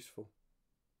near useful.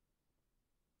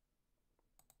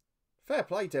 Fair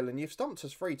play, Dylan. You've stumped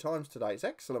us 3 times today. It's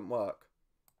excellent work.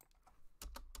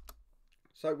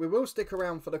 So we will stick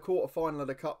around for the quarter-final of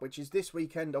the Cup, which is this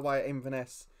weekend away at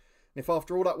Inverness. And if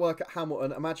after all that work at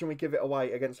Hamilton, imagine we give it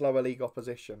away against lower league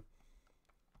opposition.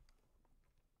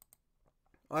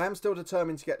 I am still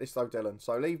determined to get this though, Dylan.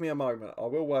 So leave me a moment. I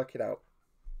will work it out.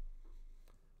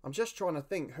 I'm just trying to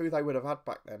think who they would have had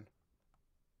back then.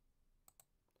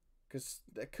 Because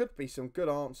there could be some good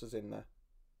answers in there.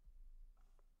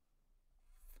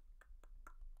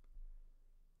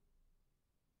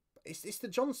 It's the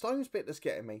John Stones bit that's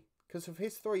getting me. Because of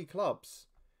his 3 clubs.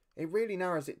 It really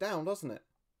narrows it down, doesn't it?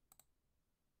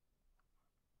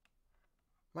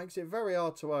 Makes it very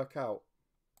hard to work out.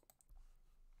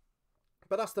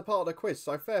 But that's the part of the quiz,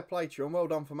 so fair play to you and well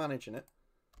done for managing it.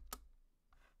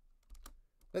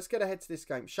 Let's get ahead to this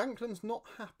game. Shankland's not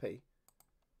happy.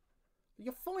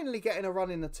 You're finally getting a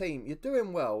run in the team. You're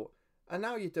doing well. And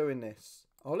now you're doing this.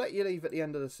 I'll let you leave at the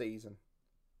end of the season.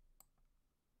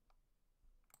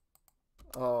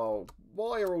 Oh,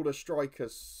 why are all the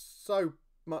strikers so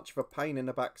much of a pain in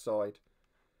the backside?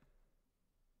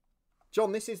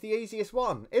 John, this is the easiest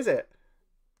one, is it?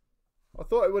 I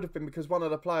thought it would have been because one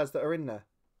of the players that are in there.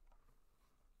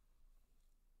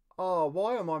 Oh,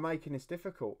 why am I making this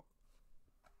difficult?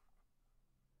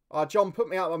 Ah, John, put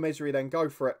me out of my misery then. Go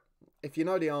for it. If you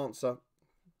know the answer,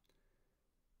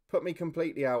 put me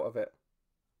completely out of it.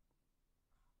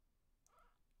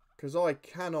 Because I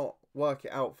cannot work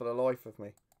it out for the life of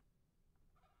me.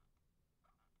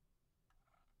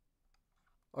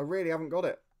 I really haven't got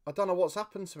it. I don't know what's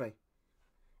happened to me.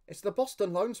 It's the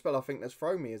Boston loan spell I think that's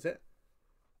thrown me, is it?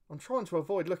 I'm trying to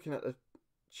avoid looking at the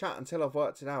chat until I've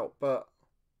worked it out, but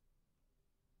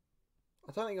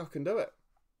I don't think I can do it.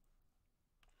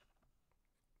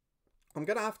 I'm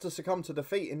going to have to succumb to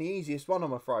defeat in the easiest one,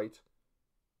 I'm afraid.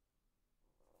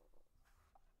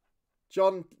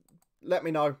 John, let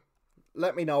me know.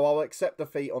 Let me know. I'll accept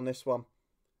defeat on this one.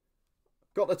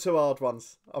 Got the 2 hard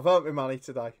ones. I've earned my money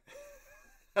today.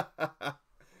 I've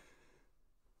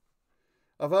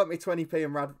earned me 20p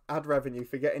in ad revenue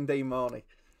for getting Dean Marnie.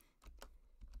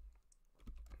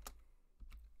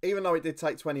 Even though it did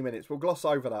take 20 minutes. We'll gloss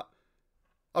over that.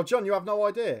 Oh, John, you have no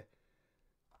idea.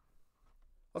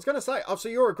 I was going to say, oh, so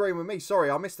you're agreeing with me. Sorry,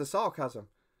 I missed the sarcasm.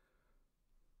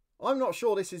 I'm not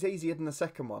sure this is easier than the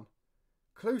second one.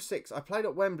 Clue 6, I played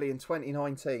at Wembley in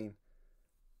 2019.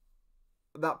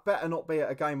 That better not be at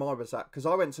a game I was at, because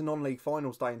I went to non-league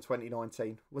finals day in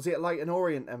 2019. Was it at Leyton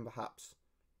Orient then, perhaps?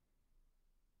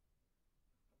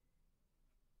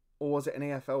 Or was it an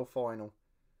EFL final?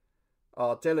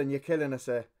 Oh, Dylan, you're killing us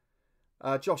here.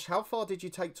 Josh, how far did you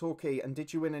take Torquay and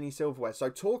did you win any silverware? So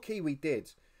Torquay we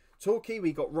did. Torquay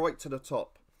we got right to the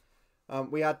top.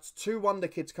 We had 2 wonder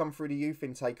kids come through the youth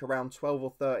intake around 12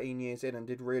 or 13 years in and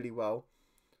did really well.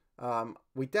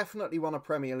 We definitely won a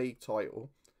Premier League title.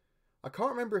 I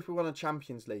can't remember if we won a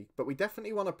Champions League, but we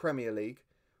definitely won a Premier League.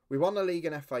 We won the league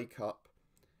and FA Cup.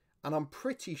 And I'm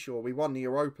pretty sure we won the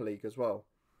Europa League as well.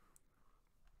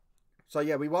 So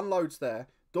yeah, we won loads there.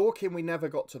 Dorking, we never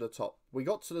got to the top. We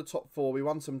got to the top 4. We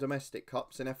won some domestic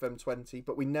cups in FM20,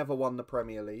 but we never won the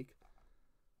Premier League.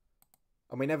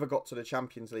 And we never got to the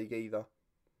Champions League either.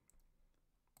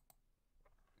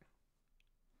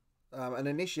 And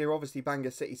then this year, obviously,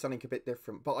 Bangor City, something a bit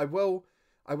different. But I will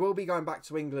be going back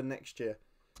to England next year.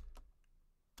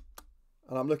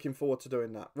 And I'm looking forward to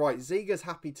doing that. Right, Ziga's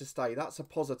happy to stay. That's a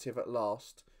positive at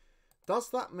last. Does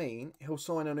that mean he'll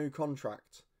sign a new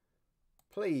contract?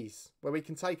 Please, where we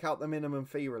can take out the minimum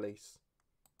fee release.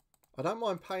 I don't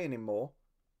mind paying him more.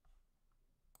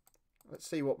 Let's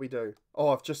see what we do. Oh,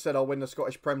 I've just said I'll win the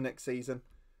Scottish Prem next season.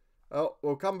 Oh,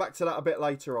 we'll come back to that a bit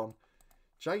later on.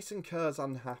 Jason Kerr's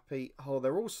unhappy. Oh,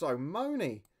 they're all so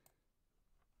moany.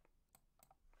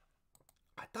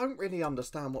 I don't really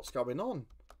understand what's going on.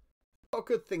 Got a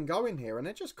good thing going here, and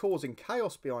they're just causing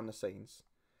chaos behind the scenes.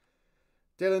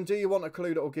 Dylan, do you want a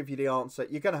clue that will give you the answer?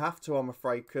 You're going to have to, I'm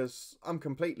afraid, because I'm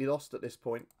completely lost at this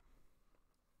point.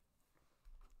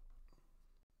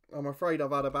 I'm afraid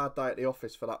I've had a bad day at the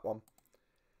office for that one.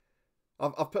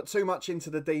 I've put too much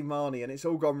into the Dean Marnie and it's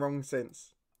all gone wrong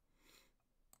since.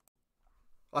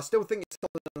 I still think it's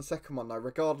better than the second one though,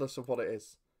 regardless of what it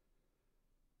is.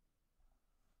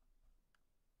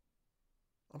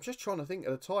 I'm just trying to think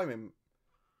of the timing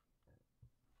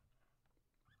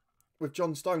with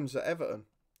John Stones at Everton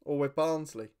or with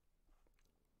Barnsley.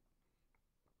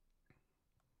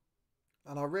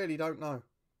 And I really don't know.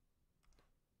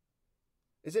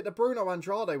 Is it the Bruno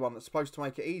Andrade one that's supposed to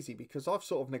make it easy? Because I've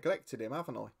sort of neglected him,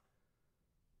 haven't I?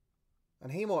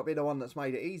 And he might be the one that's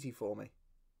made it easy for me.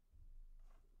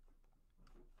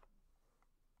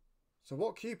 So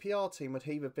what QPR team would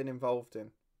he have been involved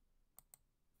in?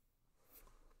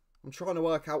 I'm trying to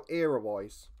work out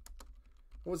era-wise.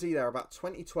 What was he there, about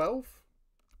 2012?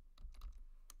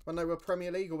 When they were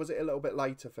Premier League, or was it a little bit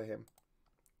later for him?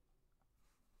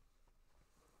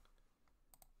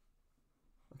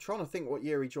 I'm trying to think what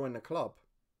year he joined the club.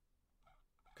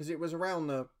 Because it was around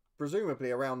the,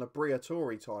 presumably around the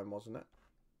Briatore time, wasn't it?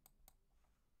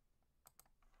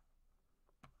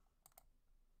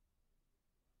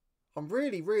 I'm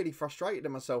really, really frustrated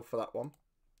at myself for that one.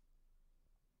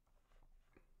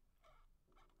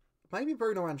 Maybe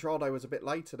Bruno Andrade was a bit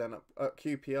later than at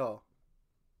QPR.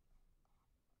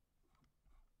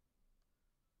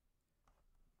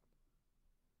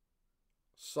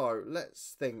 So,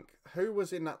 let's think. Who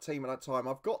was in that team at that time?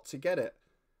 I've got to get it.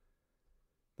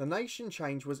 The nation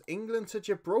change was England to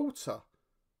Gibraltar.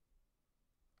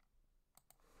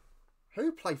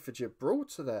 Who played for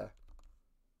Gibraltar there?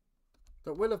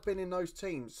 That will have been in those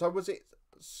teams. So, was it...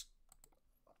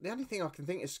 The only thing I can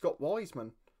think is Scott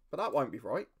Wiseman. But that won't be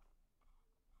right.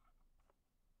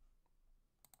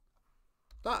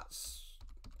 That's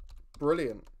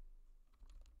brilliant.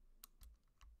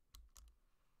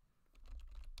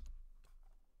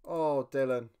 Oh,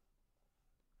 Dylan.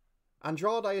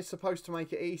 Andrade is supposed to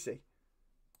make it easy.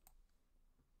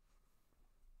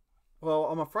 Well,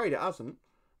 I'm afraid it hasn't.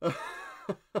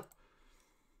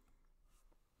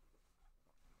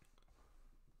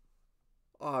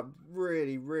 I've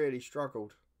really, really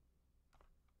struggled.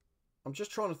 I'm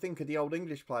just trying to think of the old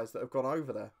English players that have gone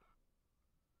over there.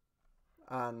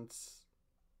 And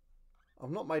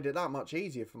I've not made it that much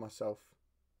easier for myself.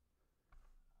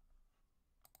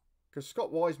 Because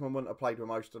Scott Wiseman wouldn't have played with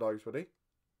most of those, would he?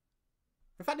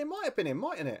 In fact, it might have been him,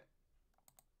 mightn't it?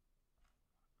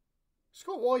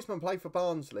 Scott Wiseman played for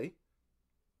Barnsley.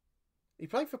 He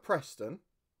played for Preston.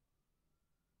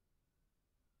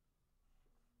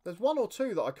 There's one or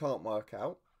two that I can't work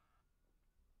out.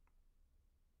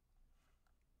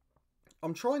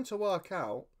 I'm trying to work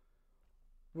out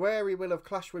where he will have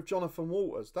clashed with Jonathan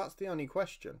Walters. That's the only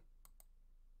question.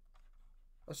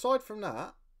 Aside from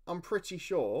that, I'm pretty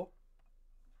sure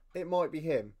it might be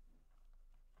him.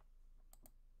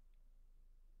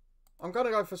 I'm going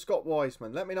to go for Scott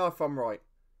Wiseman. Let me know if I'm right.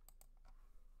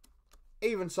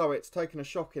 Even so, it's taken a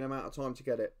shocking amount of time to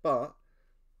get it. But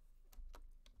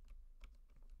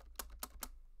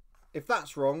if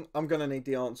that's wrong, I'm going to need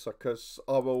the answer because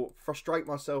I will frustrate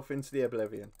myself into the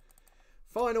oblivion.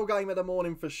 Final game of the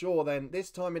morning for sure then.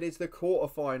 This time it is the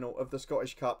quarter-final of the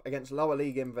Scottish Cup against lower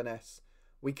league Inverness.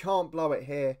 We can't blow it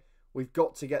here. We've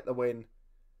got to get the win.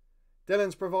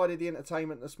 Dylan's provided the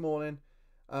entertainment this morning.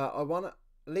 I won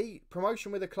league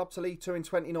promotion with the club to League 2 in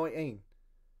 2019.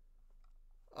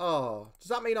 Oh, does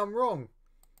that mean I'm wrong?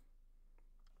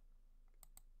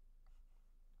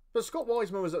 But Scott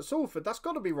Wiseman was at Salford. That's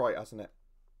got to be right, hasn't it?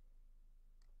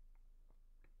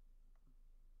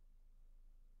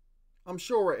 I'm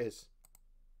sure it is.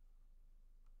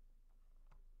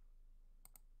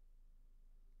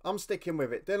 I'm sticking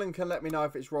with it. Dylan can let me know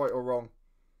if it's right or wrong.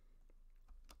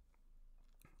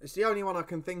 It's the only one I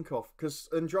can think of. Because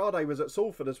Andrade was at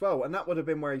Salford as well. And that would have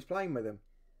been where he's playing with him.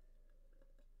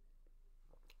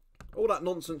 All that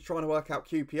nonsense trying to work out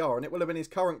QPR. And it will have been his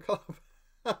current club.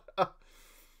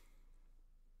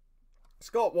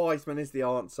 Scott Wiseman is the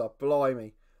answer.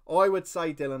 Blimey. I would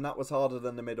say, Dylan, that was harder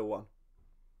than the middle one.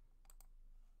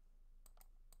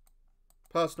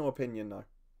 Personal opinion, though.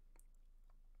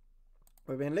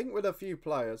 We've been linked with a few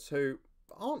players who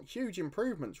aren't huge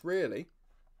improvements, really.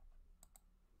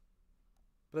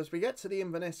 But as we get to the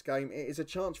Inverness game, it is a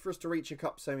chance for us to reach a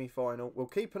cup semi-final. We'll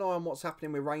keep an eye on what's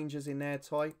happening with Rangers in their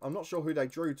tie. I'm not sure who they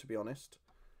drew, to be honest.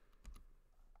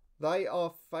 They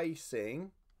are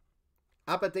facing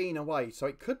Aberdeen away, so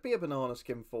it could be a banana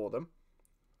skin for them.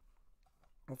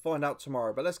 We'll find out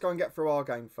tomorrow, but let's go and get through our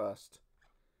game first.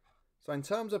 So in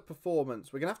terms of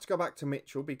performance, we're going to have to go back to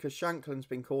Mitchell because Shankland's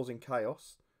been causing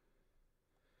chaos.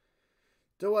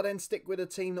 Do I then stick with a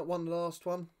team that won the last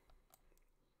one?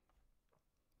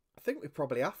 I think we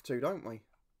probably have to, don't we?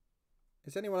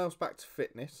 Is anyone else back to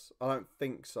fitness? I don't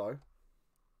think so.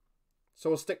 So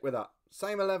we'll stick with that.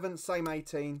 Same 11, same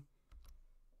 18.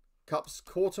 Cups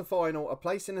quarter-final, a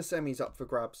place in the semis up for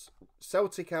grabs.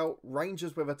 Celtic out,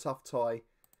 Rangers with a tough tie.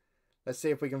 Let's see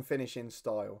if we can finish in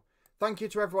style. Thank you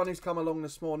to everyone who's come along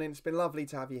this morning. It's been lovely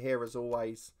to have you here as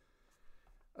always.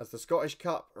 As the Scottish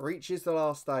Cup reaches the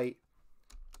last 8,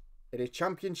 it is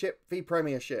Championship v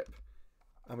Premiership.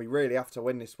 And we really have to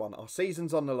win this one. Our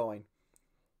season's on the line.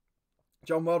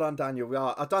 John, well done, Daniel.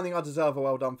 I don't think I deserve a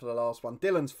well done for the last one.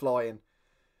 Dylan's flying.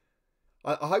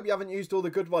 I hope you haven't used all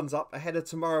the good ones up ahead of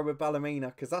tomorrow with Ballymena,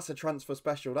 because that's a transfer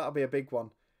special. That'll be a big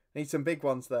one. Need some big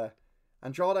ones there.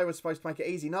 Andrade was supposed to make it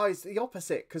easy. No, it's the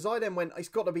opposite, because I then went, it's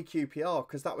got to be QPR,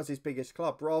 because that was his biggest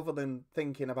club, rather than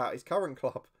thinking about his current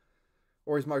club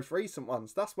or his most recent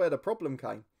ones. That's where the problem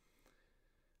came.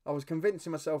 I was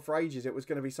convincing myself for ages it was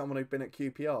going to be someone who'd been at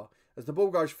QPR. As the ball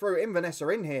goes through, Inverness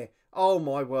are in here. Oh,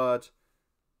 my word.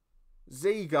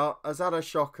 Ziga has had a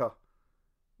shocker.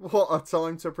 What a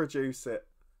time to produce it.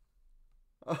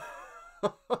 I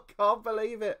can't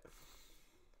believe it.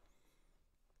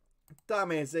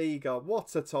 Damn it, Ziga.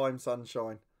 What a time,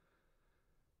 sunshine.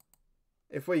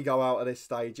 if we go out at this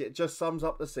stage. It just sums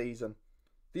up the season.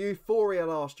 The euphoria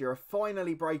last year are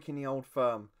finally breaking the old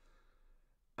firm.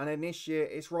 And then this year,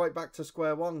 it's right back to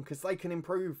square one because they can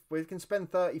improve. We can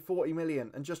spend 30, 40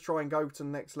 million and just try and go to the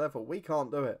next level. We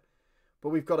can't do it. But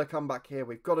we've got to come back here.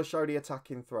 We've got to show the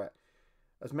attacking threat.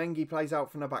 As Mengi plays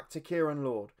out from the back to Kieran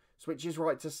Lord. Switches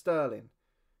right to Sterling.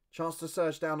 Chance to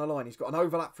surge down the line. He's got an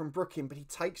overlap from Brooking, but he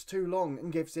takes too long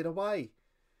and gives it away.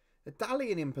 They're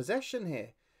dallying in possession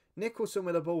here. Nicholson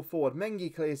with a ball forward.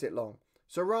 Mengi clears it long.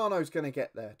 Serrano's going to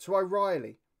get there. To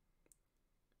O'Reilly.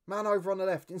 Man over on the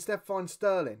left. Instead finds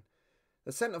Sterling.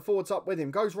 The centre forward's up with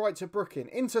him. Goes right to Brooking.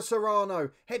 Into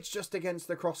Serrano. Heads just against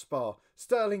the crossbar.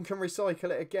 Sterling can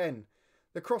recycle it again.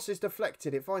 The cross is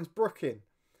deflected. It finds Brooking.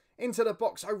 Into the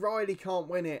box. O'Reilly can't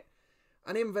win it.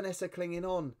 And Inverness are clinging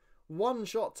on. 1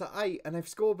 shot to 8 and they've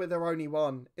scored with their only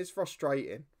one. It's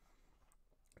frustrating.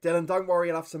 Dylan, don't worry,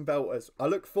 you'll have some belters. I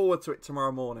look forward to it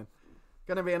tomorrow morning.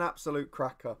 Going to be an absolute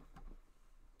cracker.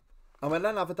 And we'll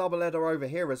then have a double header over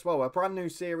here as well. A brand new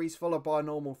series followed by a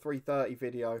normal 3:30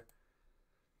 video.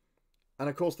 And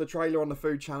of course the trailer on the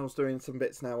food channel's doing some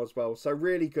bits now as well. So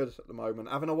really good at the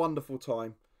moment. Having a wonderful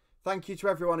time. Thank you to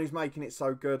everyone who's making it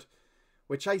so good.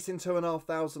 We're chasing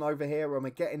 2,500 over here and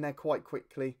we're getting there quite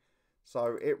quickly.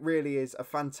 So it really is a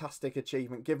fantastic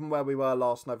achievement given where we were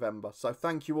last November. So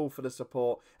thank you all for the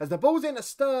support. As the ball's into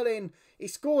Sterling, he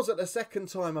scores at the second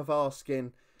time of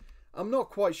asking. I'm not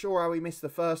quite sure how he missed the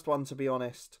first one, to be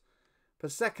honest.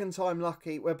 But second time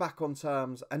lucky, we're back on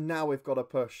terms and now we've got to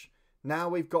push. Now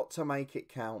we've got to make it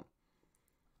count.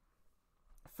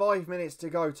 5 minutes to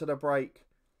go to the break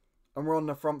and we're on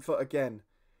the front foot again.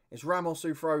 It's Ramos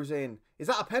who throws in. Is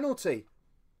that a penalty?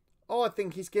 Oh, I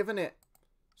think he's given it.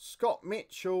 Scott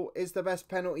Mitchell is the best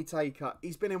penalty taker.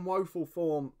 He's been in woeful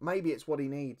form. Maybe it's what he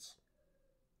needs.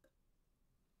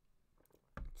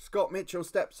 Scott Mitchell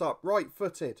steps up,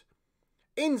 right-footed.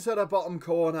 Into the bottom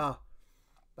corner.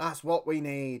 That's what we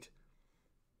need.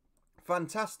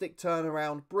 Fantastic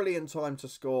turnaround. Brilliant time to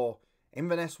score.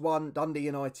 Inverness 1, Dundee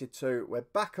United 2. We're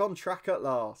back on track at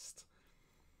last.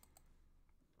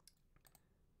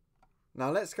 Now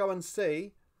let's go and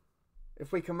see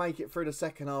if we can make it through the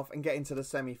second half and get into the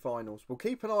semi-finals. We'll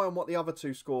keep an eye on what the other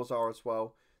 2 scores are as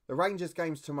well. The Rangers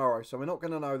game's tomorrow, so we're not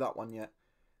going to know that one yet.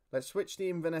 Let's switch the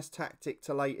Inverness tactic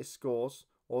to latest scores.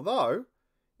 Although,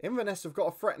 Inverness have got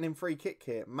a threatening free kick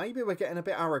here. Maybe we're getting a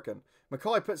bit arrogant.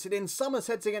 Mackay puts it in. Summers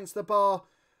heads against the bar.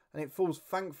 And it falls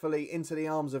thankfully into the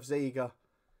arms of Ziga.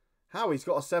 How he's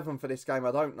got a 7 for this game,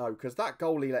 I don't know. Because that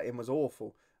goal he let in was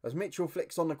awful. As Mitchell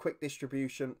flicks on the quick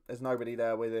distribution, there's nobody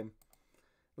there with him.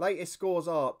 Latest scores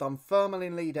are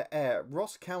Dunfermline lead at Ayr,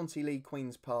 Ross County lead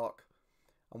Queen's Park.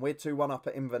 And we're 2-1 up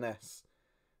at Inverness.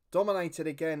 Dominated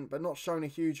again, but not shown a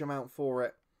huge amount for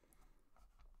it.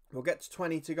 We'll get to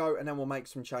 20 to go and then we'll make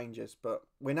some changes. But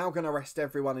we're now going to rest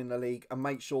everyone in the league and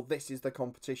make sure this is the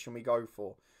competition we go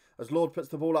for. As Lord puts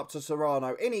the ball up to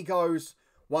Serrano. In he goes.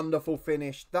 Wonderful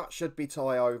finish. That should be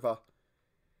tie over.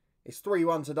 It's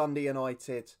 3-1 to Dundee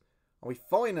United. And we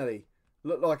finally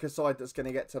look like a side that's going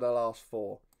to get to the last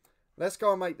 4. Let's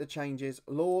go and make the changes.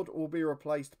 Lord will be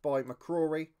replaced by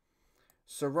McCrory.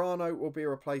 Serrano will be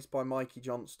replaced by Mikey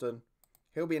Johnston.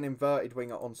 He'll be an inverted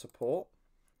winger on support.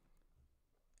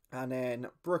 And then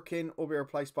Brooking will be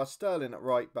replaced by Sterling at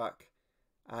right back.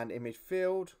 And in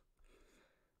midfield,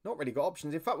 not really got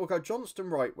options. In fact, we'll go Johnston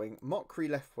right wing, Mockery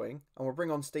left wing, and we'll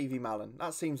bring on Stevie Mallon.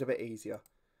 That seems a bit easier.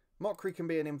 Mockery can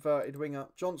be an inverted winger.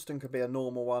 Johnston can be a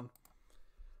normal one.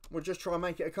 We'll just try and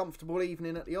make it a comfortable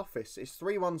evening at the office. It's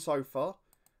 3-1 so far,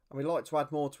 and we'd like to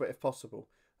add more to it if possible.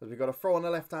 As we've got a throw on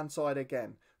the left-hand side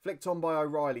again. Flicked on by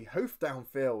O'Reilly. Hoof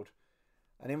downfield.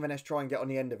 And Inverness try and get on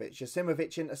the end of it.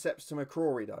 Jasimovic intercepts to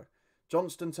McCrory though.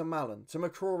 Johnston to Mallon. To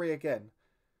McCrory again.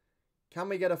 Can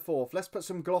we get a 4th? Let's put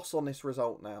some gloss on this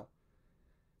result now.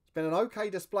 It's been an okay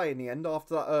display in the end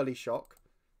after that early shock.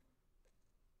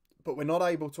 But we're not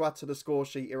able to add to the score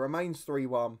sheet. It remains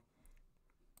 3-1.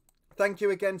 Thank you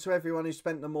again to everyone who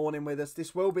spent the morning with us.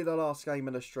 This will be the last game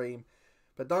of the stream.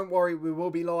 But don't worry, we will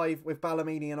be live with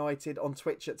Ballymena United on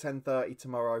Twitch at 10:30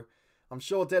 tomorrow. I'm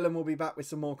sure Dylan will be back with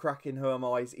some more cracking Who Am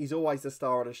I's. He's always the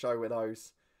star of the show with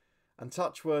those. And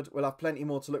touch wood, we'll have plenty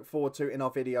more to look forward to in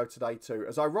our video today too.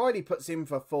 As O'Reilly puts in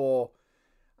for 4.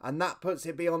 And that puts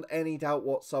it beyond any doubt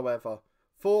whatsoever.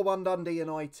 4-1 Dundee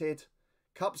United.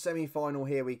 Cup semi-final,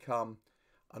 here we come.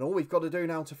 And all we've got to do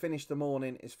now to finish the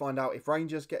morning is find out if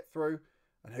Rangers get through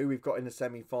and who we've got in the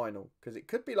semi-final. Because it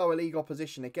could be lower league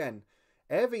opposition again.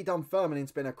 Ayr v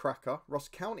Dunfermline's been a cracker. Ross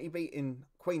County beating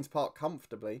Queen's Park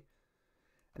comfortably.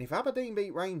 And if Aberdeen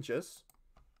beat Rangers,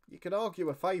 you could argue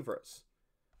are favourites.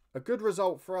 A good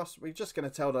result for us. We're just going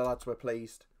to tell the lads we're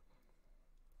pleased.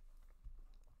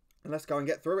 And let's go and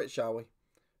get through it, shall we?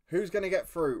 Who's going to get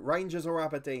through? Rangers or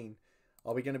Aberdeen?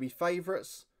 Are we going to be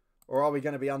favourites or are we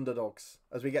going to be underdogs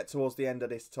as we get towards the end of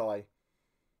this tie?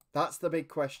 That's the big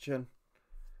question.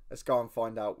 Let's go and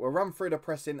find out. We'll run through the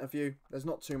press interview. There's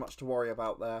not too much to worry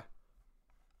about there.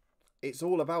 It's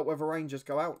all about whether Rangers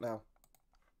go out now,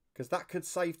 because that could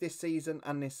save this season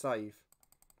and this save.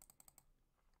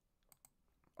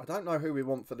 I don't know who we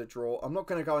want for the draw. I'm not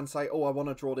going to go and say, oh, I want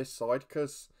to draw this side,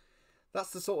 because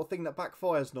that's the sort of thing that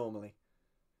backfires normally.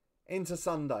 Into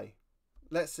Sunday.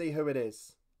 Let's see who it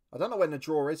is. I don't know when the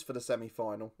draw is for the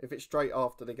semi-final, if it's straight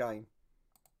after the game.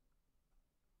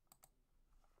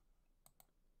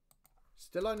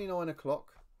 Still only 9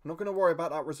 o'clock. I'm not going to worry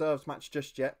about that reserves match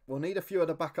just yet. We'll need a few of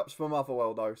the backups from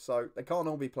Motherwell though, so they can't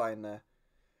all be playing there.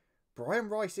 Brian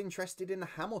Rice interested in the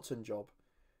Hamilton job.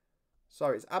 So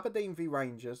it's Aberdeen v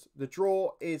Rangers. The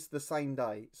draw is the same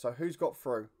day. So who's got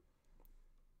through?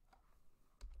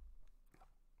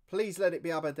 Please let it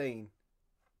be Aberdeen.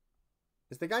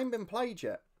 Has the game been played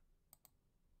yet?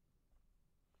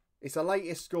 It's the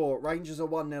latest score. Rangers are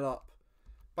 1-0 up.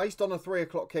 Based on a 3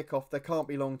 o'clock kickoff, there can't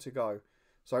be long to go.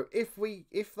 So if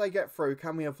they get through,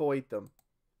 can we avoid them?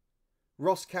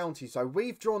 Ross County. So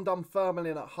we've drawn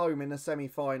Dunfermline at home in the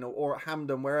semi-final or at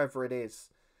Hampden, wherever it is.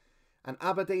 And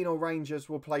Aberdeen or Rangers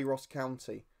will play Ross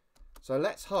County. So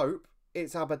let's hope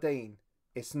it's Aberdeen.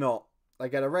 It's not. They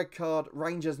get a red card.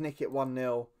 Rangers nick it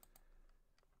 1-0.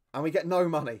 And we get no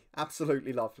money.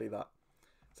 Absolutely lovely that.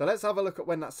 So let's have a look at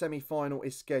when that semi-final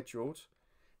is scheduled.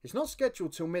 It's not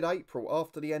scheduled till mid-April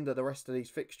after the end of the rest of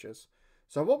these fixtures.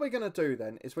 So what we're going to do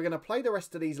then is we're going to play the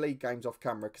rest of these league games off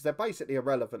camera because they're basically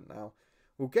irrelevant now.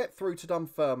 We'll get through to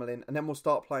Dunfermline and then we'll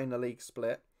start playing the league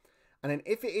split. And then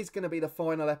if it is going to be the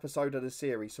final episode of the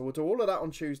series, so we'll do all of that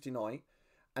on Tuesday night.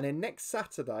 And then next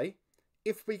Saturday,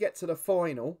 if we get to the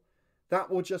final, that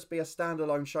will just be a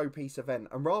standalone showpiece event.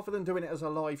 And rather than doing it as a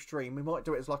live stream, we might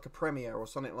do it as like a premiere or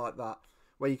something like that,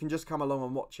 where you can just come along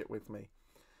and watch it with me.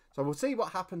 So we'll see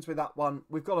what happens with that one.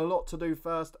 We've got a lot to do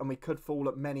first and we could fall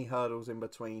at many hurdles in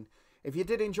between. If you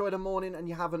did enjoy the morning and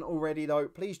you haven't already though,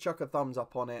 please chuck a thumbs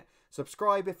up on it.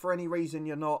 Subscribe if for any reason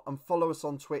you're not, and follow us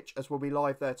on Twitch as we'll be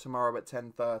live there tomorrow at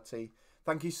 10:30.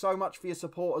 Thank you so much for your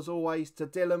support as always. To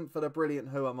Dylan for the brilliant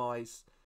Who Am I's.